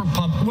most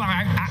Republicans, well,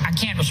 I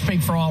can't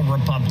speak for all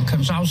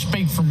Republicans. I'll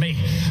speak for me.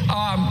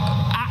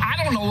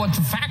 I don't know what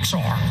the facts are.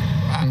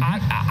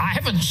 I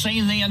haven't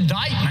seen the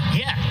indictment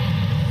yet.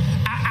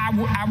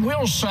 I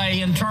will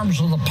say in terms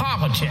of the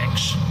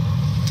politics,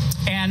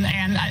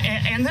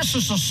 and this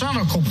is a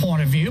cynical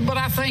point of view, but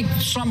I think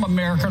some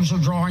Americans are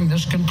drawing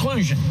this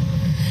conclusion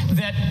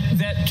that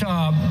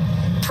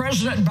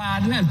President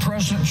Biden and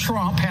President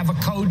Trump have a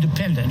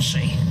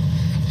codependency.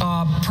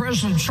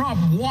 President Trump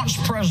wants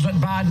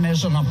President Biden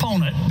as an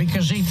opponent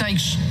because he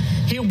thinks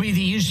he'll be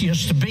the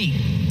easiest to beat.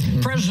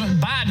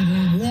 President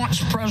Biden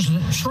wants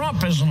President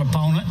Trump as an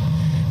opponent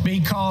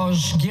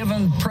because,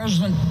 given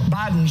President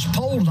Biden's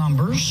poll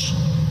numbers,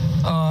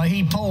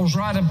 he polls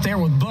right up there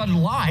with Bud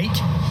Light.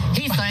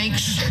 He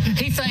thinks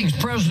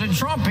President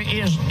Trump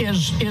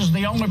is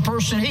the only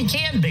person he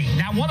can beat.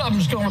 Now, one of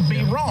them is going to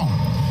be wrong,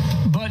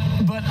 but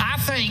I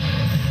think,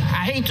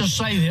 I hate to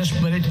say this,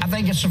 but I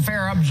think it's a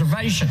fair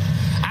observation.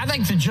 I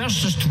think the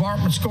Justice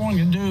Department's going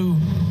to do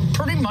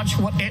pretty much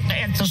what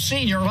at the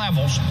senior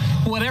levels,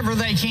 whatever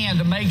they can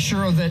to make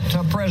sure that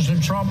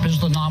President Trump is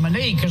the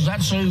nominee, because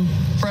that's who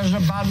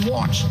President Biden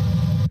wants.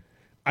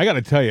 I got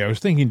to tell you, I was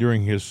thinking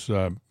during his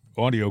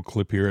audio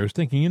clip here, I was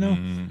thinking,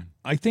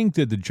 I think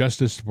that the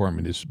Justice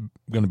Department is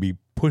going to be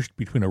pushed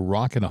between a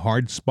rock and a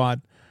hard spot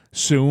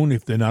soon,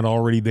 if they're not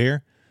already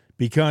there,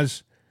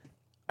 because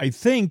I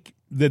think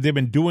that they've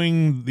been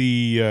doing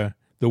the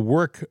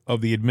work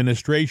of the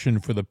administration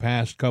for the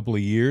past couple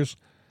of years,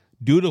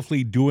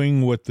 dutifully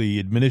doing what the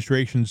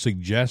administration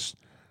suggests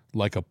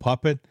like a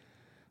puppet.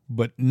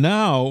 But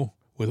now,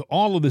 with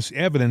all of this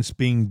evidence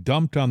being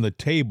dumped on the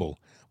table,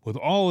 with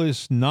all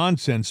this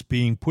nonsense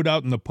being put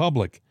out in the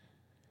public,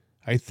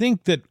 I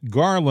think that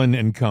Garland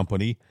and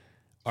company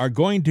are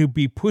going to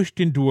be pushed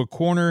into a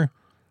corner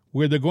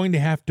where they're going to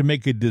have to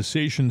make a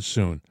decision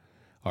soon.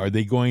 Are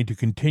they going to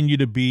continue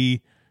to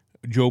be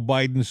Joe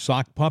Biden's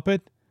sock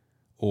puppet,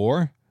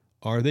 or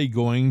are they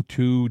going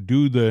to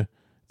do the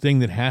thing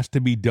that has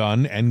to be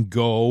done and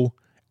go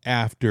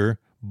after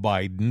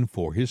Biden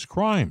for his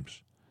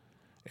crimes?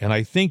 And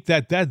I think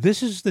that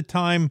this is the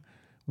time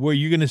where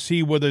you're going to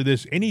see whether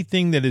there's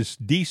anything that is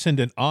decent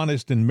and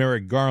honest in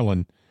Merrick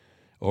Garland,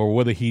 or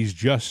whether he's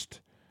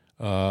just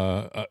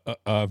a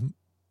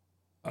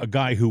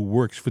guy who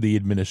works for the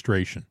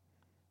administration.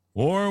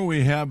 Or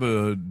we have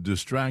a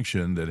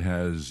distraction that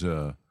has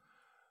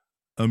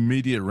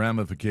immediate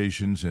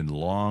ramifications and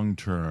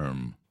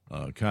long-term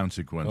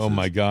consequences. Oh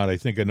my God! I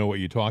think I know what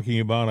you're talking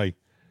about.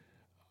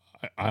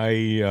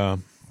 I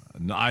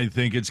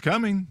think it's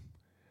coming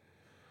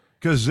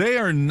because they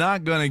are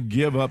not going to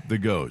give up the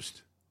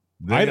ghost.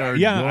 I don't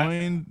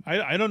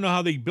know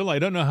how they, Bill. I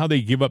don't know how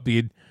they give up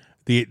the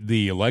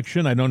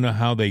election. I don't know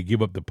how they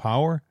give up the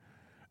power.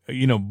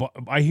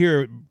 I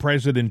hear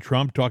President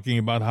Trump talking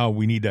about how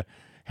we need to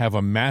have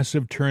a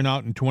massive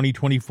turnout in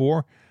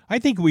 2024. I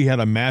think we had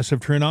a massive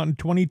turnout in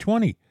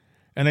 2020,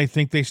 and I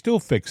think they still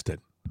fixed it.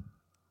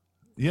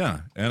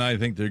 Yeah, and I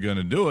think they're going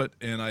to do it.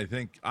 And I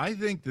think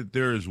that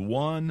there is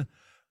one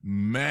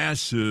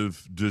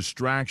massive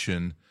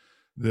distraction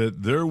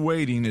that they're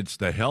waiting. It's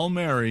the Hail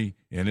Mary,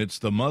 and it's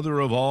the mother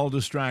of all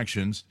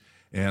distractions.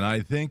 And I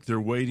think they're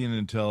waiting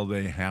until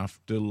they have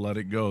to let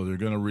it go. They're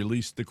going to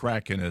release the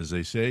Kraken, as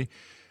they say.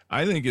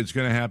 I think it's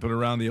going to happen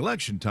around the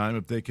election time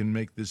if they can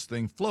make this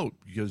thing float,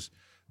 because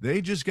they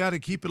just got to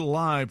keep it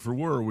alive for,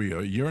 where are we,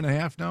 a year and a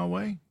half now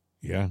away?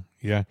 Yeah.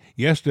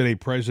 Yesterday,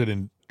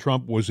 President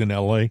Trump was in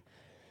L.A.,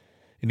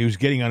 and he was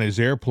getting on his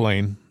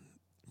airplane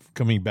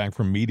coming back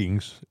from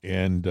meetings,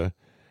 and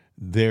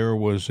there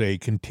was a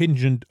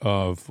contingent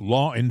of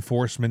law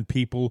enforcement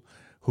people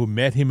who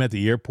met him at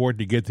the airport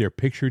to get their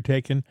picture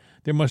taken.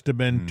 There must have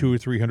been 200 or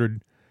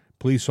 300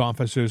 police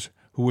officers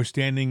who were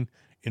standing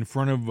in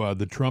front of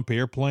the Trump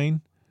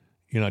airplane,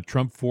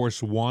 Trump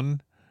Force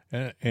One,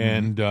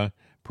 and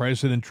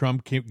President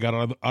Trump got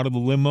out of the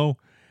limo,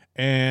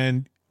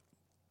 and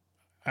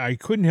I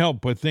couldn't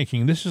help but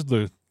thinking, this is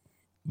the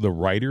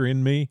writer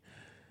in me.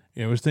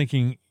 I was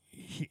thinking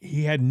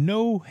he had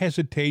no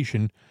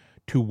hesitation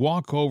to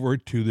walk over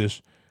to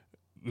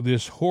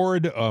this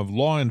horde of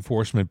law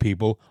enforcement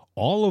people,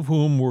 all of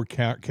whom were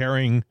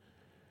carrying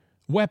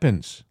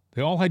weapons.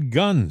 They all had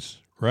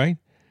guns, right?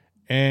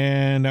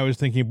 And I was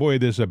thinking, boy,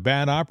 there's a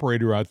bad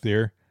operator out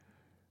there.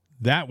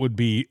 That would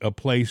be a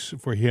place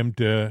for him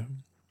to,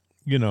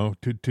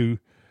 to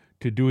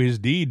do his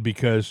deed,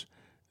 because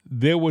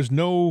there was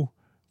no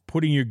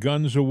putting your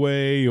guns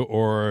away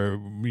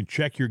or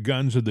check your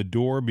guns at the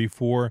door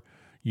before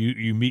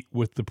you meet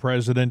with the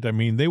president. I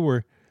mean, they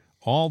were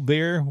all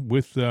there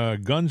with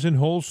guns in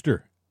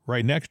holster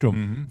right next to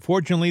him.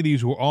 Fortunately,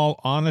 these were all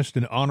honest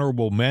and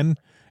honorable men,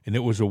 and it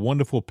was a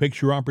wonderful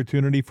picture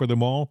opportunity for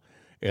them all,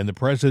 and the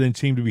president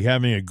seemed to be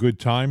having a good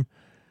time.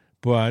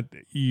 But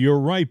you're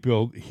right,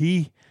 Bill.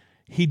 He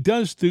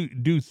does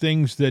do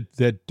things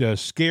that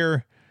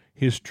scare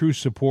his true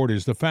support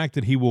is the fact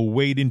that he will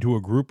wade into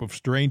a group of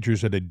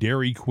strangers at a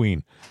Dairy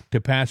Queen to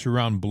pass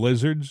around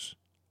blizzards.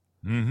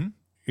 Mm-hmm.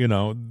 You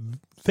know,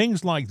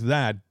 things like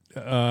that.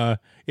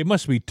 It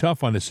must be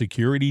tough on a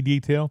security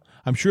detail.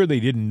 I'm sure they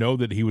didn't know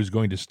that he was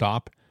going to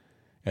stop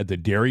at the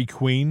Dairy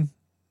Queen.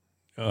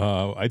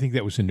 I think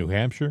that was in New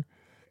Hampshire.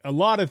 A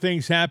lot of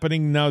things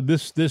happening now.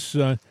 This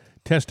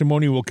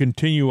testimony will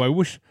continue. I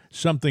wish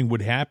something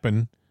would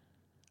happen.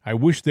 I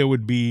wish there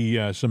would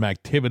be some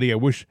activity. I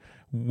wish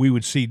we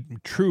would see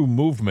true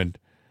movement.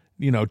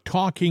 You know,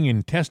 talking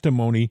and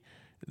testimony,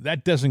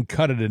 that doesn't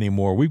cut it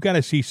anymore. We've got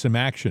to see some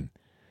action.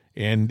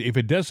 And if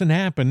it doesn't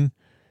happen,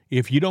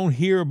 if you don't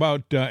hear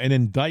about an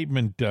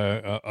indictment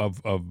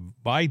of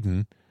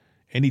Biden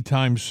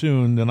anytime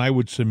soon, then I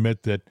would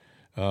submit that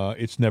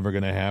it's never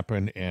going to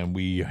happen, and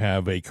we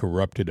have a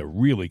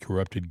really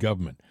corrupted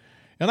government.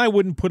 And I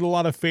wouldn't put a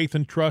lot of faith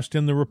and trust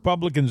in the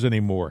Republicans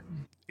anymore.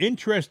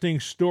 Interesting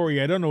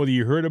story. I don't know whether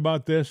you heard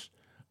about this.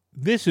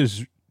 This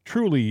is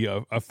truly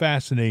a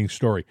fascinating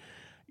story.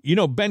 You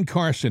know, Ben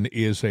Carson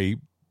is a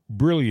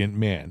brilliant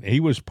man. He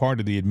was part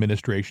of the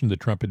administration, the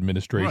Trump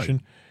administration.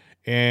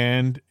 Right.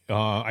 And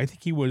I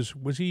think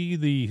was he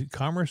the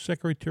Commerce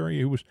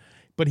Secretary?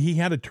 But he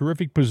had a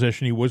terrific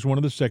position. He was one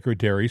of the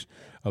secretaries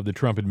of the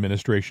Trump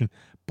administration.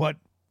 But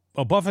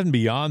above and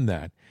beyond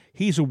that,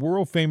 he's a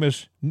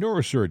world-famous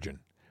neurosurgeon.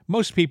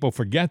 Most people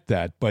forget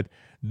that, but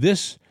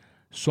this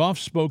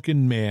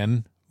soft-spoken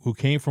man who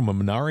came from a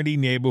minority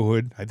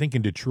neighborhood, I think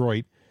in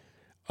Detroit,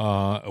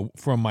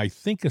 from, I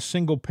think, a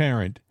single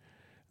parent,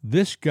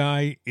 this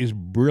guy is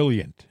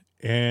brilliant.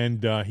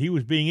 And he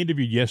was being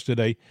interviewed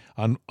yesterday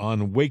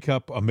on Wake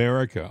Up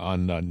America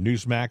on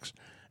Newsmax,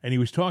 and he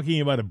was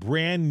talking about two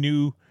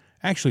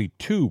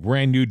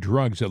brand new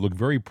drugs that look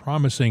very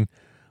promising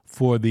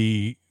for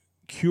the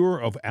cure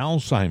of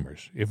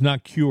Alzheimer's, if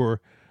not cure,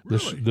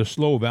 the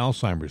slow of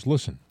Alzheimer's.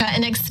 Listen.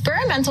 An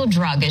experimental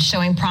drug is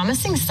showing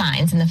promising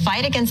signs in the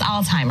fight against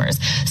Alzheimer's,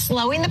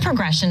 slowing the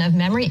progression of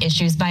memory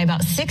issues by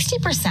about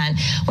 60%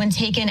 when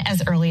taken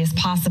as early as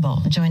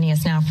possible. Joining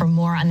us now for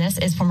more on this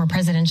is former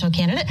presidential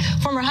candidate,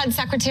 former HUD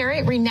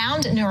secretary,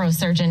 renowned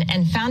neurosurgeon,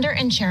 and founder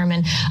and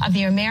chairman of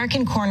the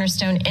American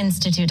Cornerstone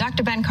Institute,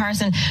 Dr. Ben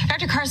Carson.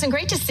 Dr. Carson,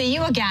 great to see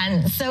you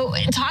again. So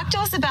talk to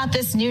us about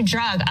this new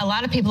drug. A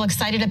lot of people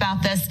excited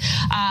about this.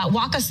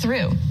 Walk us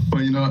through.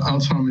 Well, you know,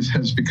 Alzheimer's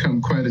has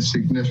become quite a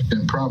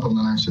significant problem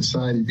in our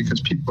society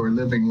because people are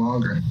living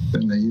longer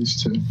than they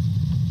used to.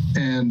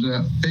 And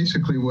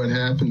basically what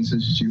happens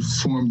is you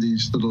form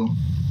these little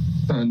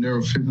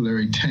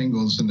neurofibrillary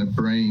tangles in the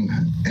brain,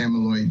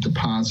 amyloid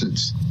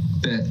deposits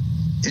that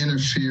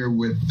interfere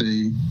with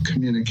the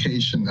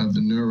communication of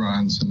the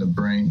neurons in the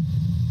brain.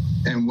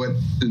 And what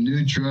the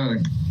new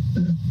drug,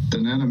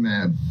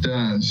 donanemab,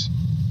 does,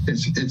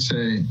 it's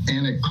a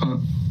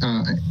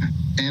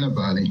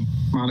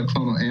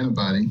monoclonal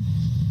antibody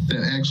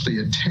that actually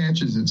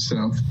attaches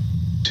itself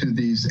to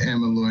these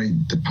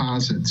amyloid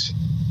deposits,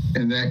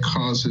 and that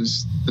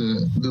causes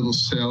the little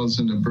cells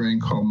in the brain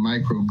called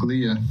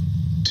microglia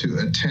to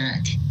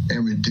attack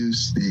and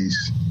reduce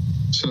these.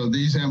 So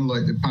these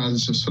amyloid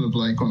deposits are sort of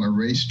like on a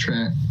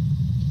racetrack.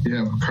 You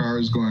have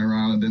cars going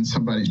around and then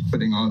somebody's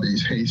putting all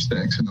these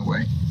haystacks in the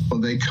way. Well,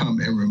 they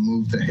come and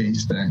remove the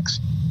haystacks.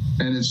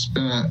 And it's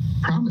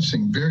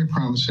promising, very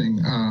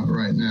promising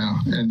right now.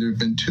 And there have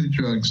been two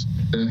drugs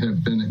that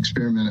have been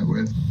experimented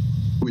with,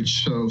 which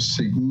show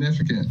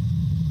significant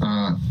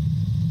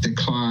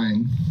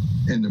decline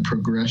in the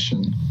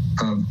progression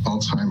of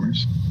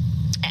Alzheimer's.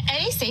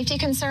 Any safety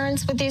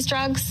concerns with these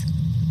drugs?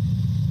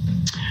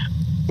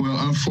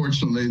 Well,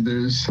 unfortunately,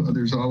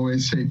 there's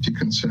always safety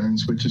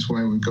concerns, which is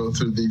why we go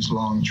through these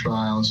long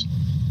trials.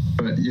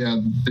 But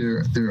yeah,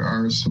 there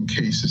are some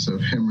cases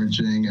of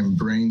hemorrhaging and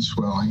brain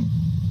swelling.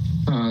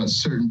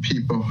 Certain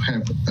people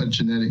have a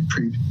genetic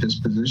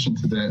predisposition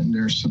to that, and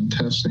there's some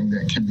testing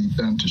that can be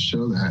done to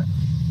show that.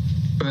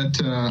 But,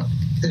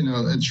 you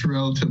know, it's a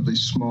relatively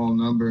small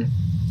number,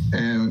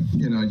 and,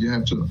 you know, you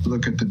have to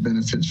look at the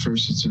benefits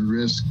versus the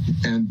risk.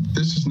 And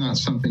this is not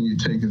something you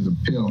take as a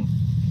pill.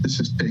 This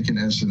is taken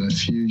as an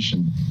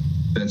infusion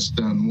that's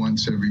done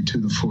once every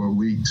 2 to 4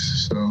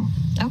 weeks. So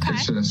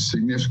It's a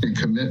significant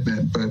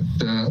commitment, but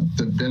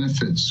the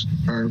benefits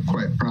are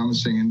quite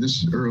promising. And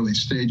this is early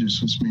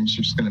stages, which means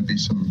there's going to be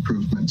some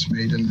improvements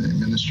made in the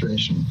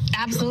administration.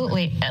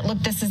 Absolutely. Look,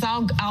 this is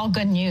all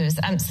good news.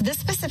 So this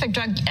specific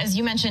drug, as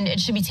you mentioned, it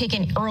should be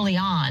taken early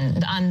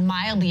on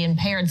mildly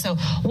impaired. So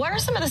what are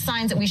some of the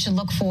signs that we should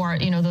look for,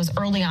 you know, those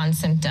early on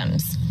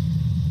symptoms?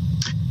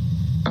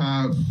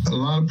 A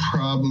lot of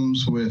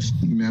problems with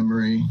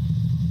memory,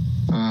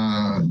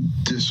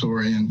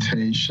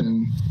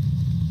 disorientation,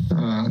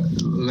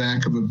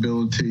 lack of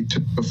ability to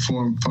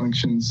perform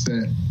functions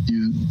that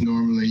you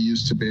normally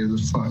used to be able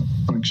to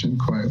function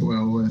quite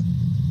well with.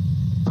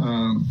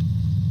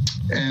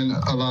 And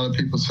a lot of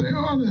people say,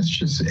 oh, that's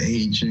just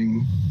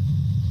aging.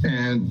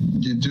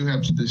 And you do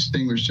have to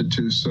distinguish the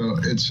two. So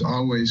it's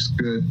always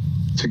good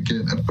to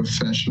get a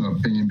professional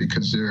opinion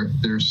because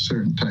there are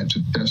certain types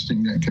of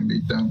testing that can be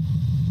done.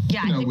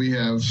 Yeah, you know,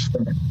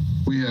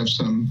 we we have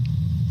some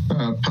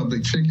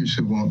public figures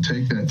who won't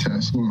take that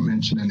test. Won't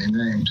mention any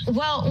names.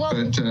 Well,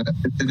 but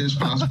it is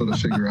possible to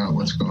figure out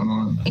what's going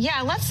on.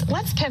 Yeah,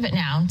 let's pivot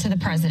now to the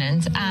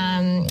president.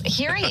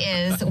 Here he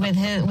is with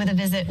a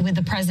visit with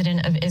the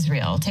president of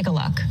Israel. Take a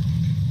look.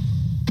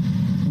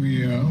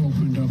 We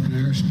opened up an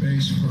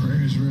airspace for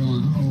Israel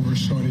and over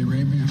Saudi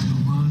Arabia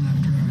and Oman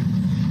after I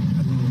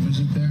had a little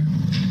visit there,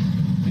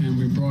 and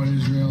we brought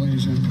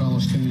Israelis and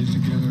Palestinians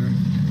together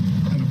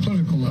at a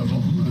political level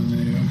at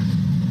the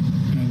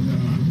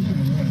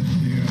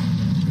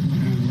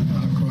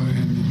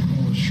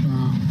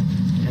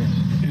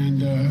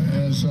and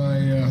as I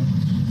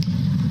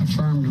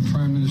affirmed to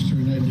Prime Minister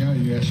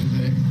Netanyahu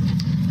yesterday,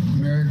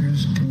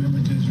 America's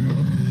commitment to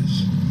Israel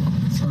is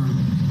firm,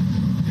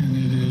 and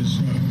it is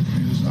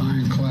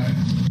ironclad.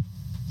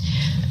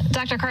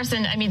 Dr.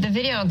 Carson, I mean, the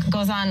video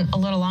goes on a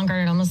little longer.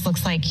 It almost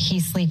looks like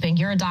he's sleeping.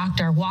 You're a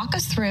doctor. Walk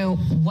us through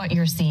what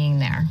you're seeing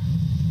there.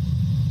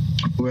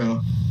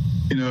 Well,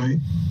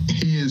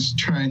 he is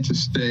trying to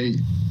stay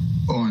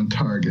on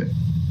target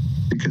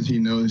because he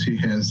knows he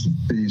has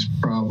these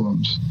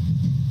problems.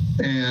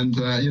 And,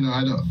 I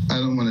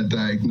don't want to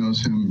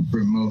diagnose him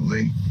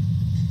remotely,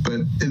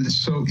 but it is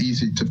so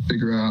easy to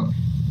figure out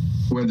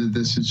whether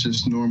this is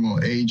just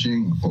normal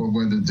aging or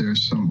whether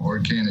there's some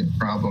organic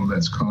problem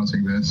that's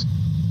causing this.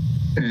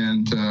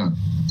 And,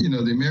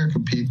 the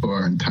American people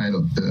are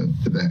entitled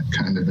to that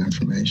kind of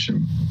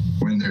information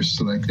when they're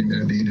selecting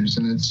their leaders.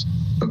 And it's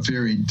a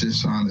very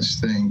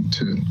dishonest thing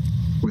to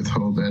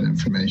withhold that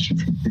information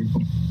from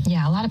people.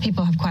 Yeah, a lot of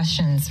people have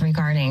questions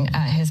regarding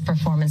his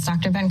performance.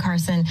 Dr. Ben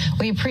Carson,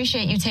 we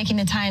appreciate you taking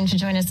the time to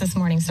join us this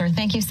morning, sir.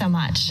 Thank you so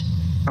much.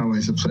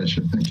 Always a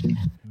pleasure. Thank you.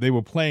 They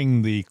were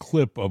playing the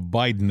clip of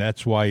Biden.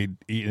 That's why,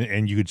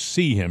 and you could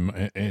see him,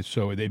 and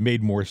so it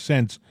made more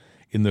sense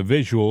in the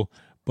visual.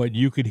 But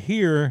you could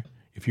hear,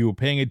 if you were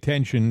paying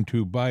attention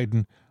to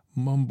Biden,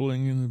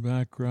 mumbling in the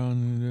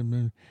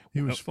background.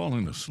 He was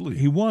falling asleep.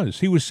 He was.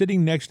 He was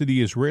sitting next to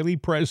the Israeli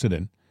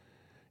president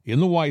in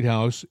the White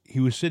House. He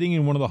was sitting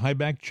in one of the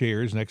high-back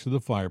chairs next to the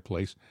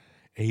fireplace.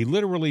 And he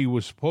literally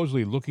was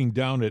supposedly looking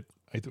down at,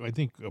 I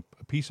think,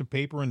 a piece of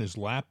paper in his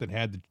lap that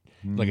had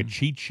like a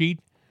cheat sheet.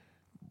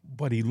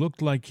 But he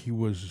looked like he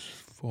was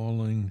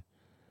falling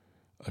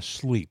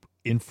asleep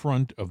in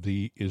front of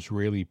the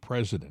Israeli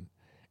president.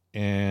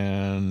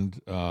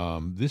 And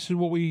this is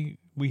what we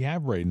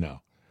have right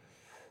now.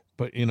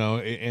 But,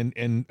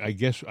 and I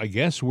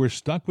guess we're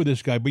stuck with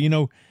this guy. But,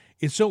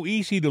 it's so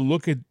easy to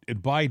look at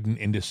Biden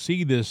and to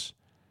see this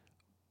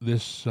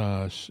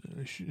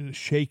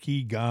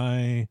shaky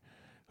guy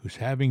who's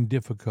having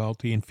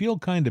difficulty and feel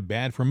kind of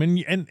bad for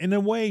him. And in a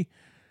way,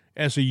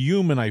 as a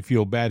human, I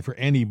feel bad for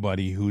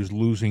anybody who's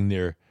losing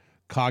their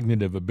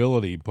cognitive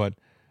ability. But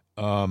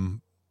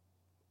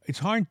it's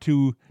hard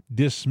to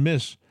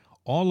dismiss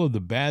all of the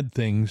bad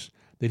things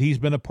that he's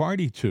been a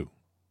party to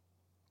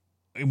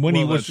when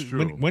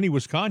he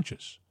was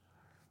conscious.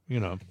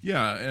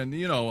 Yeah, and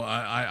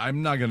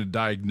I'm not going to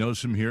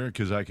diagnose him here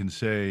because I can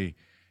say,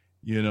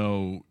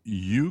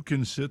 you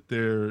can sit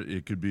there.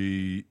 It could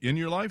be in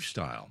your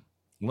lifestyle.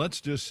 Let's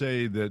just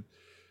say that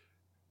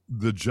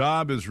the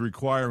job is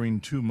requiring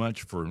too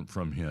much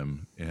from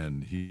him,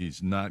 and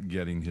he's not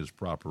getting his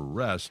proper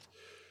rest.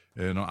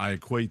 And I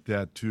equate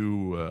that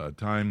to a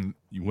time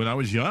when I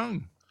was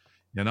young,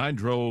 and I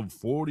drove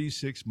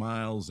 46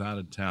 miles out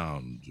of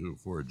town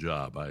for a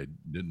job. I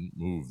didn't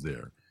move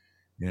there.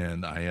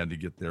 And I had to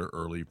get there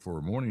early for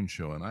a morning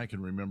show. And I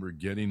can remember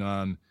getting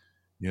on,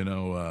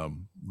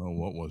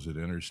 what was it,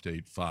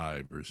 Interstate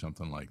 5 or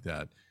something like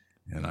that.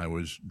 And I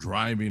was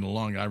driving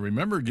along. I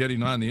remember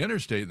getting on the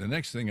interstate. The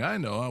next thing I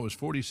know, I was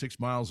 46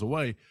 miles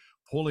away,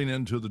 pulling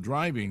into the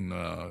driving,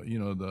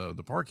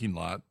 the parking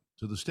lot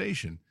to the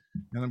station.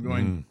 And I'm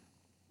going,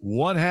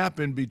 what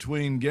happened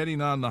between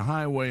getting on the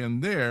highway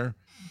and there?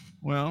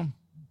 Well,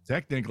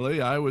 technically,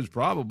 I was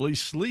probably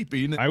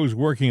sleeping. I was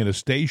working at a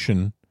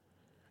station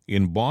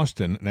in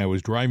Boston, and I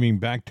was driving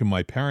back to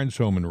my parents'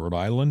 home in Rhode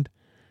Island.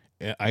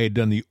 I had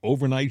done the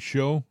overnight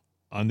show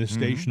on this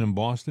station in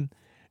Boston,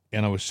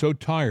 and I was so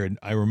tired,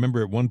 I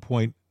remember at one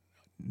point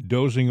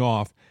dozing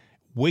off,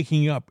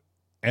 waking up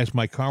as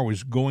my car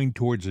was going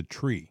towards a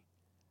tree.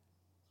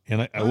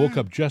 And I woke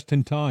up just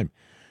in time.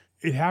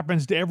 It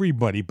happens to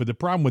everybody, but the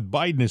problem with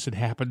Biden is it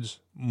happens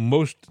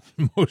most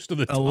of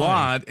the time. A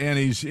lot, and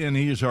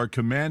he's our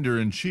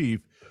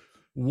commander-in-chief.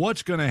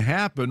 What's going to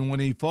happen when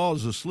he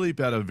falls asleep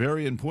at a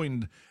very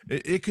important?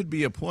 It could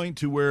be a point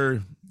to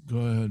where, go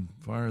ahead,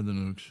 fire the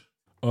nukes.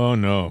 Oh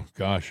no,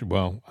 gosh.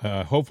 Well,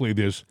 hopefully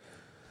there's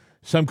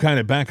some kind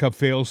of backup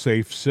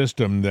fail-safe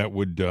system that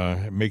would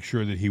make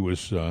sure that he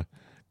was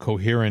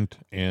coherent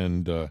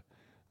and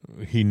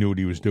he knew what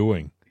he was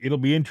doing. It'll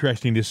be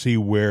interesting to see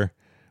where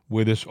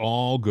this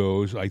all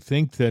goes. I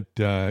think that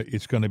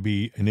it's going to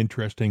be an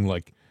interesting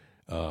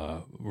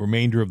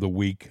remainder of the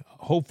week.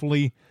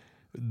 Hopefully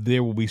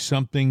there will be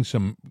some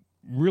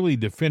really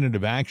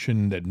definitive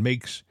action that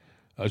makes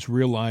us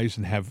realize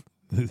and have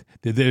that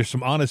there's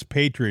some honest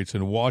patriots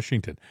in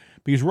Washington.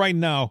 Because right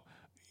now,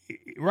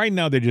 right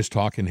now they're just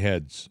talking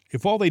heads.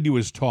 If all they do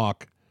is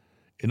talk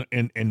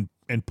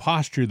and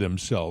posture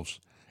themselves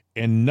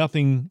and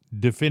nothing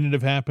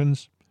definitive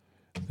happens,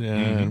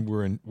 then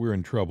we're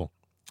in trouble.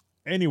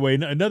 Anyway,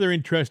 another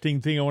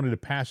interesting thing I wanted to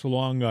pass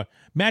along.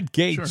 Matt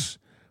Gaetz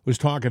was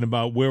talking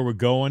about where we're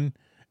going,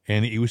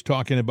 and he was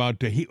talking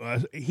about he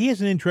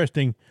has an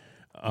interesting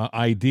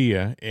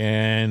idea,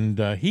 and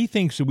he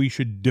thinks that we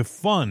should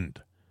defund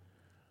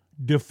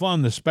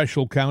the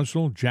special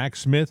counsel, Jack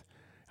Smith.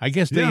 I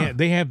guess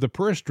they have the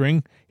purse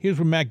string. Here's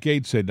what Matt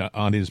Gaetz said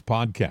on his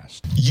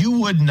podcast.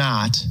 You would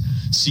not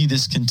see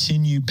this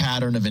continued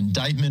pattern of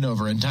indictment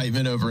over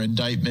indictment over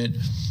indictment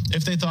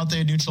if they thought they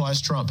had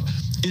neutralized Trump.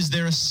 Is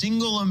there a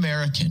single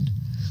American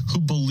who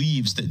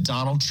believes that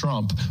Donald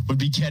Trump would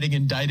be getting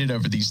indicted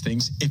over these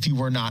things if he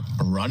were not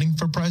running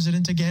for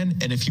president again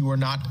and if he were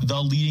not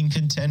the leading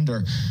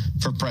contender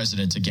for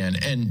president again?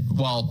 And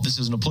while this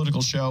isn't a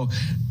political show,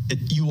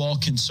 you all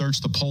can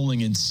search the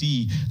polling and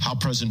see how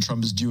President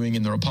Trump is doing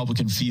in the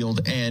Republican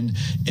field and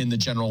in the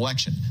general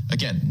election.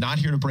 Again, not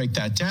here to break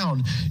that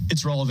down.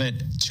 It's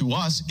relevant to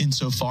us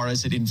insofar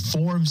as it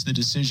informs the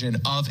decision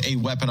of a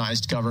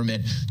weaponized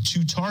government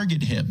to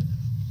target him,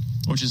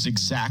 which is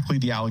exactly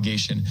the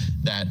allegation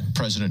that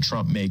President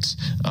Trump makes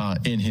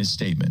in his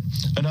statement.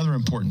 Another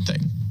important thing.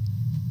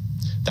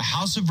 The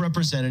House of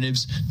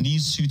Representatives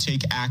needs to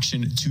take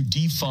action to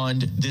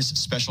defund this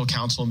special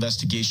counsel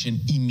investigation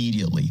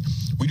immediately.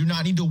 We do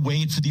not need to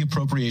wait for the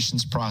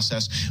appropriations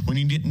process.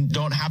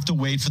 Don't have to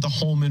wait for the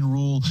Holman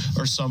Rule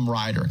or some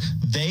rider.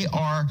 They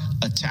are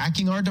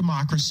attacking our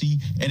democracy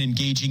and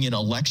engaging in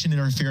election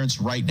interference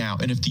right now.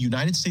 And if the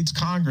United States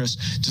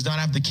Congress does not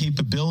have the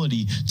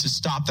capability to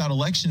stop that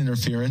election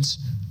interference,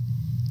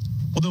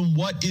 well, then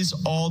what is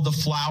all the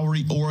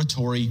flowery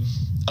oratory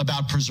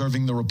about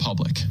preserving the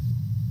republic?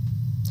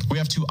 We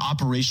have to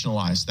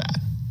operationalize that.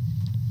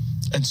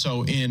 And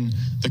so in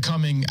the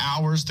coming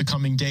hours, the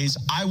coming days,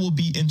 I will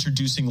be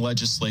introducing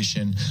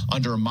legislation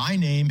under my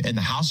name in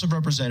the House of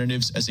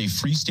Representatives as a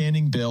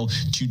freestanding bill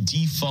to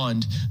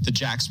defund the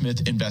Jack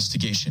Smith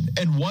investigation.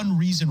 And one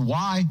reason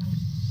why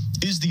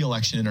is the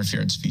election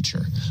interference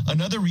feature.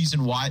 Another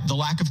reason why, the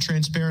lack of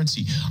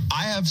transparency.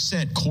 I have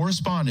sent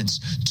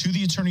correspondence to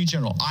the Attorney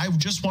General. I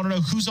just want to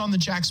know who's on the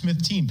Jack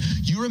Smith team.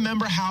 You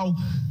remember how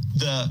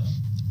the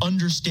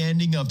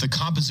understanding of the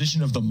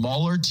composition of the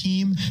Mueller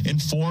team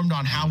informed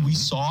on how we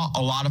saw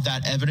a lot of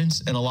that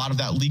evidence and a lot of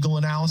that legal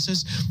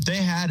analysis? They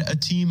had a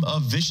team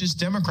of vicious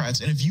Democrats.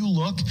 And if you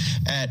look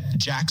at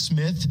Jack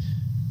Smith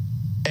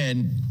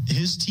and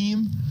his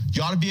team,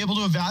 you ought to be able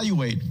to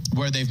evaluate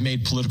where they've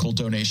made political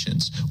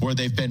donations, where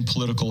they've been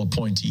political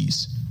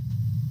appointees,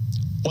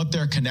 what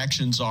their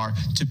connections are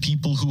to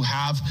people who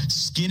have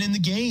skin in the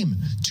game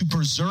to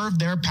preserve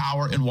their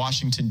power in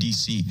Washington,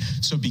 D.C.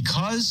 So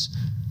because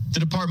the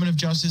Department of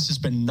Justice has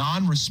been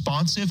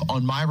non-responsive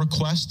on my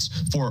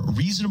requests for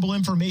reasonable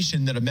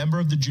information that a member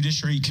of the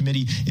Judiciary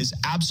Committee is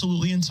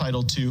absolutely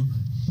entitled to,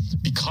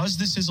 because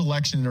this is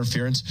election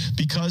interference,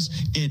 because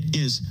it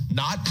is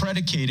not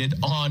predicated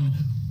on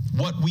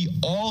what we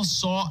all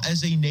saw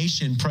as a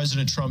nation.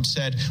 President Trump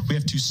said we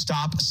have to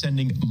stop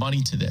sending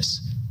money to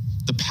this.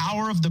 The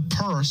power of the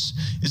purse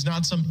is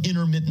not some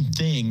intermittent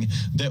thing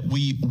that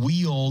we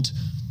wield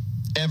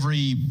every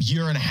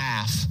year and a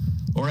half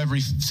or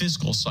every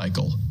fiscal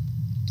cycle.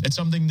 It's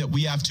something that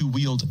we have to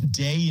wield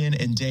day in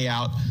and day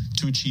out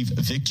to achieve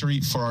victory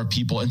for our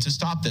people and to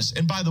stop this.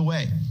 And by the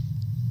way,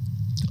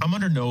 I'm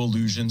under no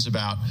illusions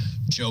about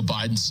Joe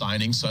Biden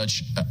signing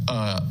such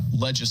a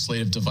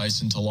legislative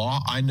device into law.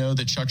 I know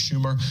that Chuck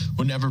Schumer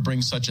would never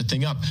bring such a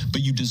thing up,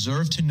 but you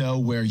deserve to know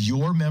where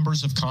your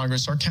members of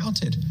Congress are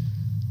counted.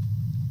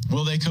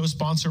 Will they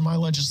co-sponsor my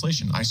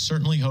legislation? I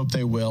certainly hope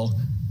they will.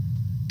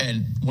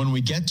 And when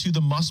we get to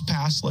the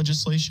must-pass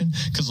legislation,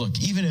 because look,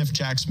 even if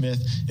Jack Smith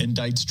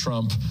indicts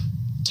Trump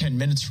 10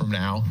 minutes from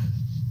now,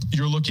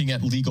 you're looking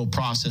at legal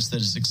process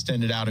that is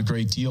extended out a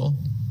great deal.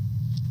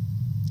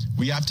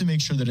 We have to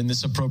make sure that in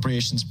this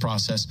appropriations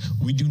process,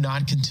 we do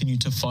not continue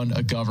to fund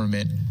a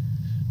government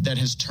that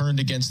has turned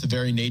against the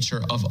very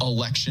nature of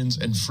elections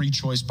and free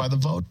choice by the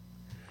vote.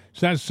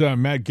 So that's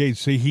Matt Gaetz.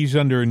 See, he's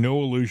under no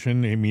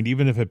illusion. I mean,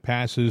 even if it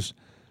passes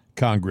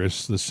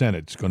Congress, the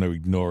Senate's going to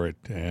ignore it,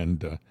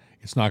 and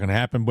it's not going to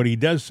happen. But he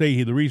does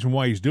say the reason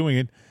why he's doing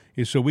it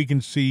is so we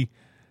can see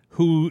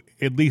who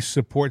at least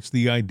supports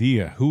the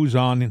idea, who's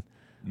on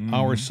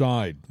our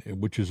side,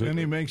 which is. And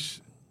he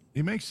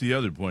makes the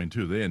other point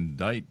too. They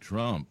indict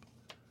Trump.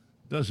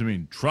 Doesn't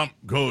mean Trump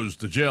goes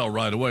to jail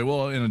right away.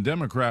 Well, in a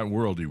Democrat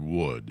world, he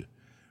would.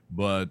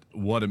 But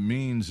what it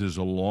means is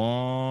a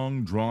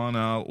long,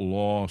 drawn-out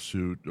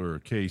lawsuit or a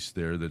case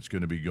there that's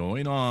going to be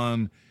going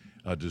on,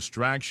 a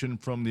distraction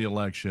from the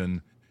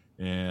election,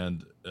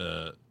 and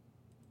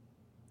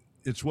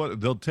it's what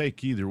they'll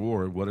take either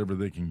or, whatever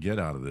they can get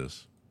out of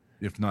this,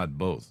 if not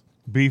both.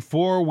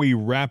 Before we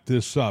wrap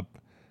this up,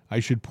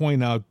 I should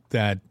point out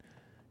that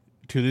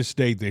to this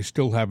date they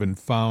still haven't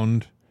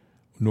found,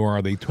 nor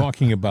are they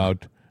talking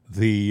about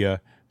the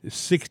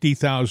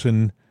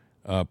 60,000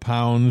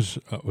 pounds.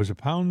 Was it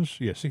pounds?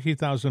 Yeah,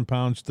 60,000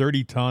 pounds,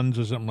 30 tons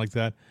or something like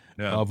that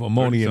of 30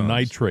 ammonium tons.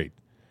 nitrate.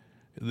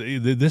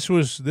 This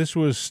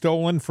was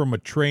stolen from a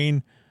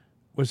train.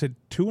 Was it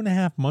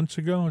 2.5 months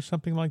ago or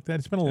something like that?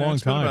 It's been a long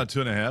It's time. been about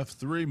 2.5,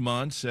 3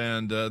 months,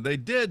 and they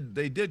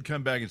did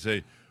come back and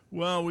say,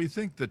 well, we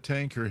think the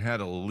tanker had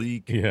a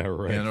leak, Yeah,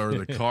 right. or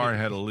the car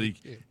had a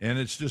leak, and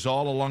it's just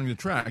all along the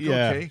track.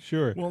 Yeah, Okay,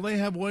 sure. Well, they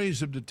have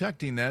ways of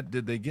detecting that.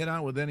 Did they get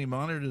out with any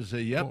monitor to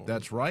say, yep,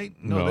 that's right?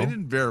 No. They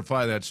didn't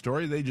verify that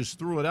story. They just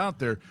threw it out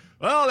there.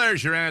 Well,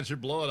 there's your answer.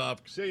 Blow it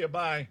up. See you.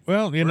 Bye.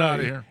 Well, We're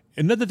out of here.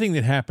 Another thing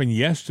that happened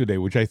yesterday,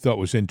 which I thought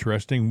was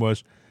interesting,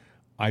 was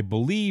I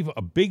believe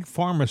a big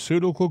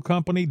pharmaceutical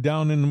company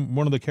down in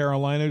one of the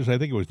Carolinas, I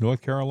think it was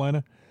North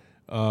Carolina,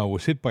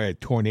 was hit by a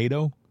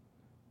tornado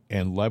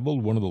and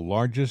leveled. One of the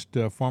largest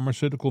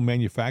pharmaceutical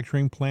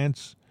manufacturing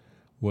plants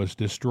was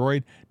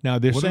destroyed. Now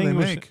they're What do saying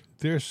they make?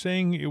 they're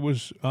saying it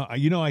was.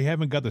 I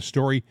haven't got the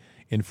story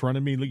in front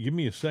of me. Give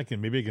me a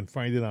second. Maybe I can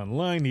find it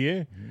online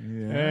here.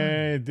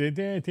 Yeah.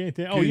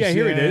 Oh yeah,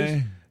 here it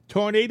is.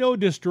 Tornado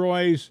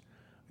destroys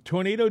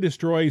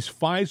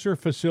Pfizer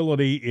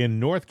facility in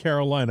North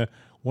Carolina,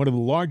 one of the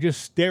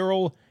largest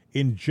sterile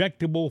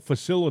injectable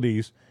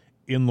facilities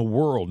in the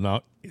world.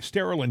 Now,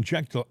 sterile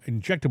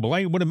injectable,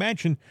 I would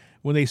imagine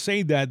when they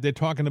say that, they're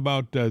talking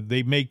about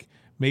they make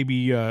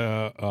maybe,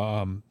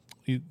 what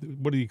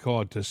do you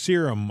call it, a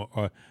serum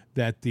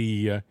that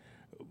the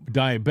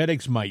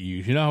diabetics might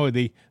use. You know how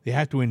they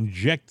have to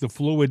inject the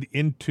fluid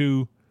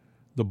into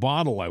the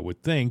bottle, I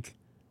would think,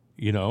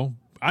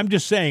 I'm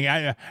just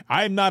saying,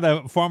 I'm not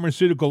a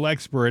pharmaceutical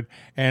expert,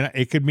 and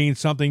it could mean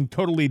something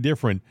totally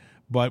different.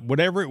 But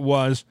whatever it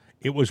was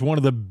one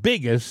of the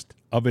biggest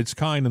of its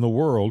kind in the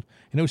world,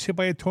 and it was hit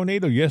by a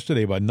tornado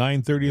yesterday about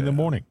 9:30 in the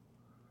morning.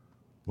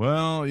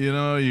 Well, if you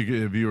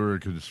were a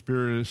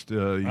conspiracist,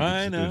 you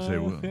could say,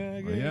 well,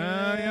 they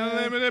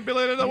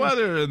manipulated the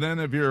weather. And then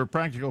if you're a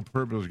practical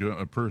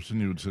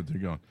person, you would sit there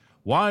going,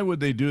 why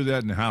would they do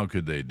that, and how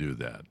could they do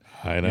that?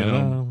 I don't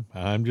know.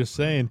 I'm just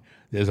saying,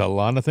 there's a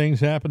lot of things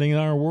happening in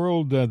our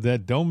world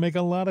that don't make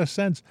a lot of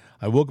sense.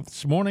 I woke up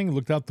this morning,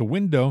 looked out the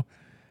window,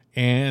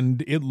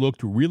 and it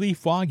looked really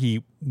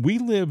foggy. We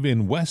live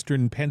in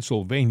western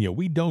Pennsylvania.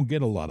 We don't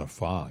get a lot of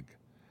fog.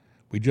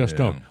 We just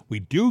don't. We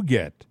do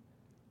get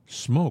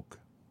smoke.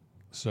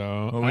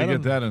 So we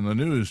get that in the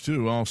news,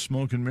 too, all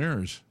smoke and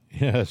mirrors.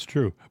 Yeah, that's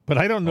true. But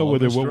I don't know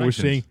whether what we're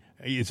seeing,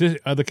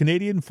 are the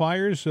Canadian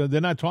fires,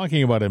 they're not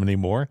talking about them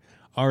anymore.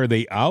 Are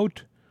they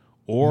out?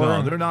 Or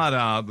No, they're not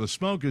out. The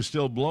smoke is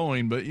still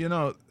blowing, but,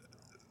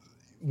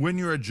 when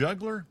you're a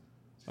juggler,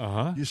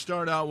 you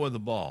start out with a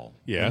ball.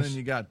 Yes. And then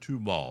you got 2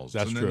 balls.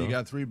 That's and then true. you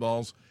got 3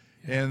 balls,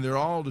 and they're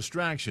all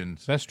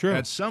distractions. That's true.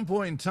 At some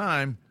point in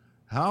time,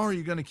 how are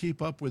you going to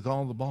keep up with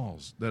all the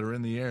balls that are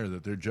in the air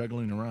that they're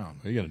juggling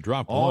around? You're going to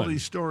drop all one.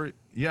 these stories.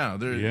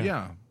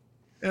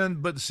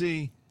 But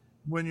see,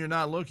 when you're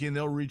not looking,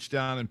 they'll reach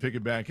down and pick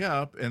it back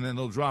up, and then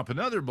they'll drop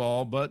another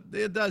ball, but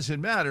it doesn't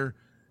matter.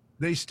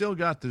 They still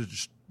got the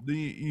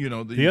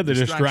other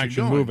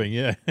distraction going. moving,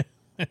 yeah.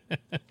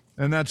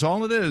 And that's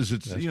all it is.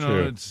 It's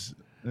true.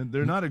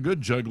 they're not a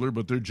good juggler,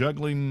 but they're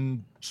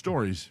juggling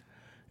stories.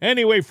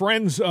 Anyway,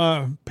 friends,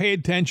 pay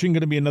attention.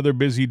 Going to be another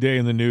busy day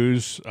in the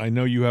news. I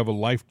know you have a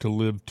life to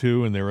live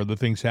too, and there are other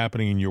things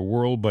happening in your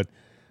world, but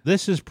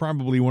this is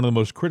probably one of the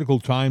most critical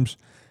times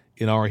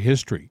in our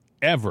history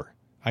ever.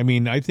 I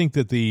mean, I think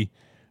that the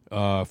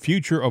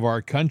future of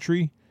our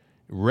country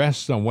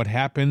rests on what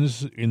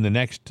happens in the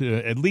next,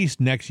 at least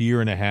next year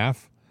and a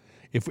half.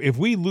 If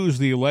we lose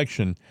the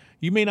election,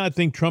 you may not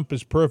think Trump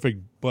is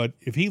perfect, but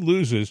if he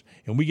loses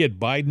and we get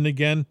Biden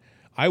again,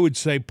 I would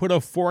say put a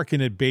fork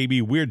in it,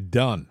 baby. We're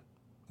done.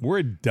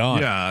 We're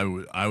done.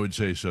 Yeah, I would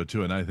say so,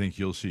 too. And I think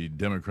you'll see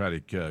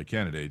Democratic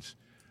candidates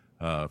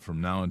from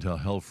now until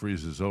hell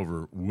freezes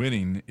over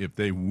winning if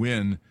they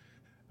win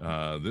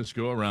this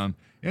go-around.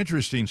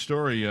 Interesting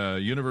story.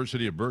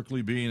 University of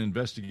Berkeley being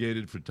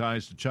investigated for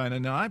ties to China.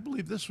 Now, I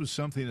believe this was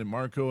something that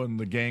Marco and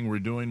the gang were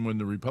doing when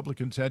the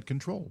Republicans had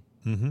control.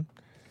 Mm-hmm.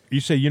 You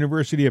say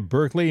University of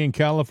Berkeley in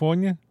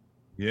California?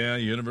 Yeah,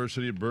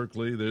 University of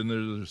Berkeley. Then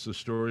there's the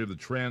story of the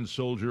trans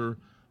soldier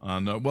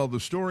on, the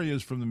story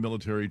is from the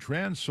military.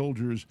 Trans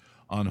soldiers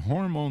on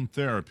hormone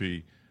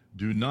therapy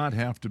do not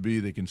have to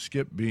be, they can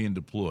skip being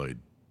deployed.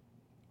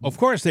 Of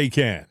course they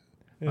can.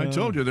 I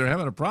told you they're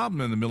having a problem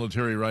in the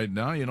military right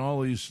now.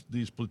 All these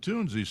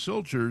platoons, these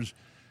soldiers,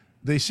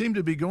 they seem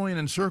to be going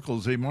in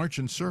circles. They march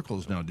in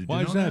circles now. Did you know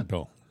that? Why is that,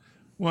 Bill?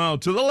 Well,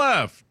 to the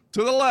left,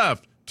 to the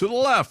left, to the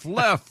left,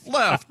 left,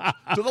 left,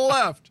 to the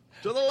left,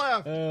 to the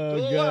left, oh,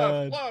 to the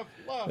God. left.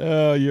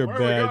 Oh, you're Where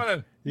bad. are we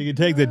going? You can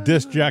take the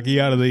disc jockey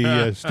out of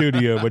the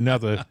studio, but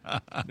not the...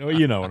 No,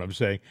 you know what I'm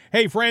saying.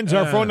 Hey, friends,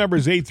 our phone number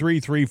is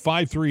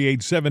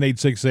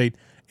 833-538-7868,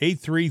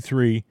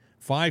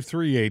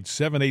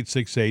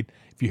 833-538-7868.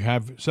 If you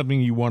have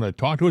something you want to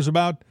talk to us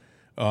about,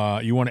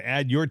 you want to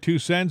add your 2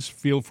 cents,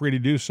 feel free to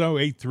do so,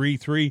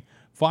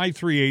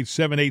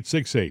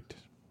 833-538-7868.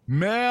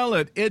 Mail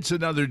at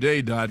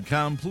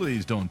itsanotherday.com.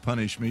 Please don't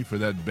punish me for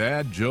that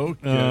bad joke.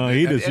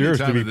 He deserves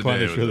to be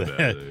punished for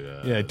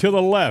that. Yeah, to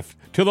the left,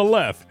 to the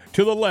left,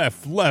 to the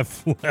left,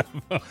 left.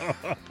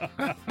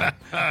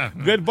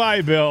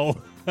 Goodbye,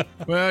 Bill.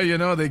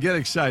 Well, they get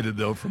excited,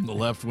 though, from the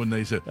left when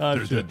they say,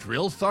 there's a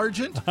drill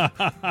sergeant?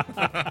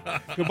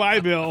 Goodbye,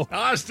 Bill.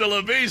 Hasta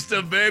la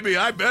vista, baby.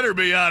 I better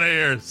be out of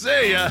here.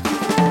 See ya.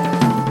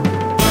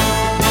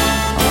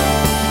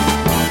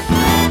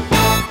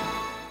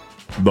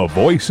 The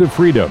voice of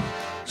freedom,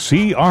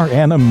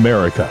 CRN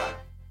America.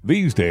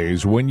 These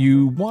days, when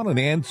you want an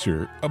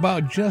answer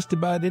about just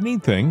about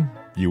anything,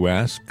 you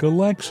ask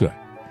Alexa.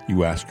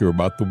 You ask her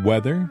about the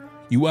weather.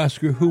 You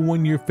ask her who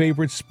won your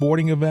favorite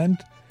sporting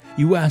event.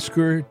 You ask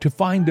her to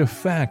find a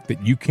fact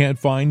that you can't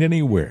find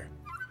anywhere.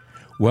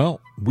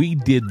 Well, we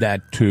did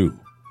that too.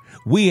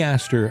 We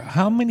asked her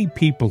how many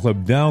people have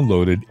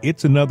downloaded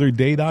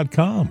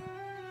itsanotherday.com.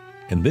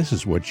 And this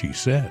is what she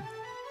said.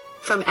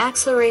 From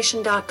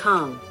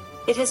acceleration.com.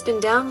 It has been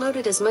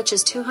downloaded as much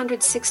as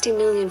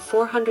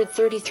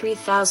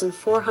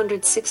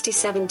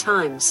 260,433,467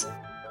 times.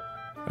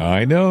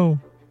 I know.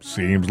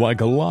 Seems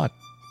like a lot.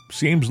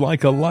 Seems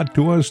like a lot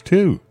to us,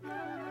 too.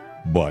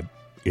 But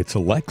it's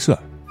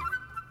Alexa.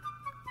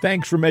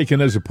 Thanks for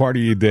making us a part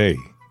of your day.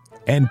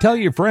 And tell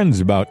your friends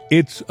about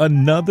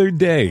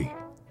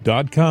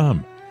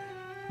itsanotherday.com.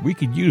 We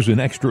could use an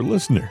extra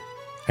listener.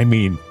 I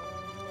mean,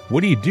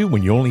 what do you do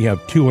when you only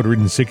have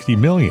 260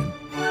 million?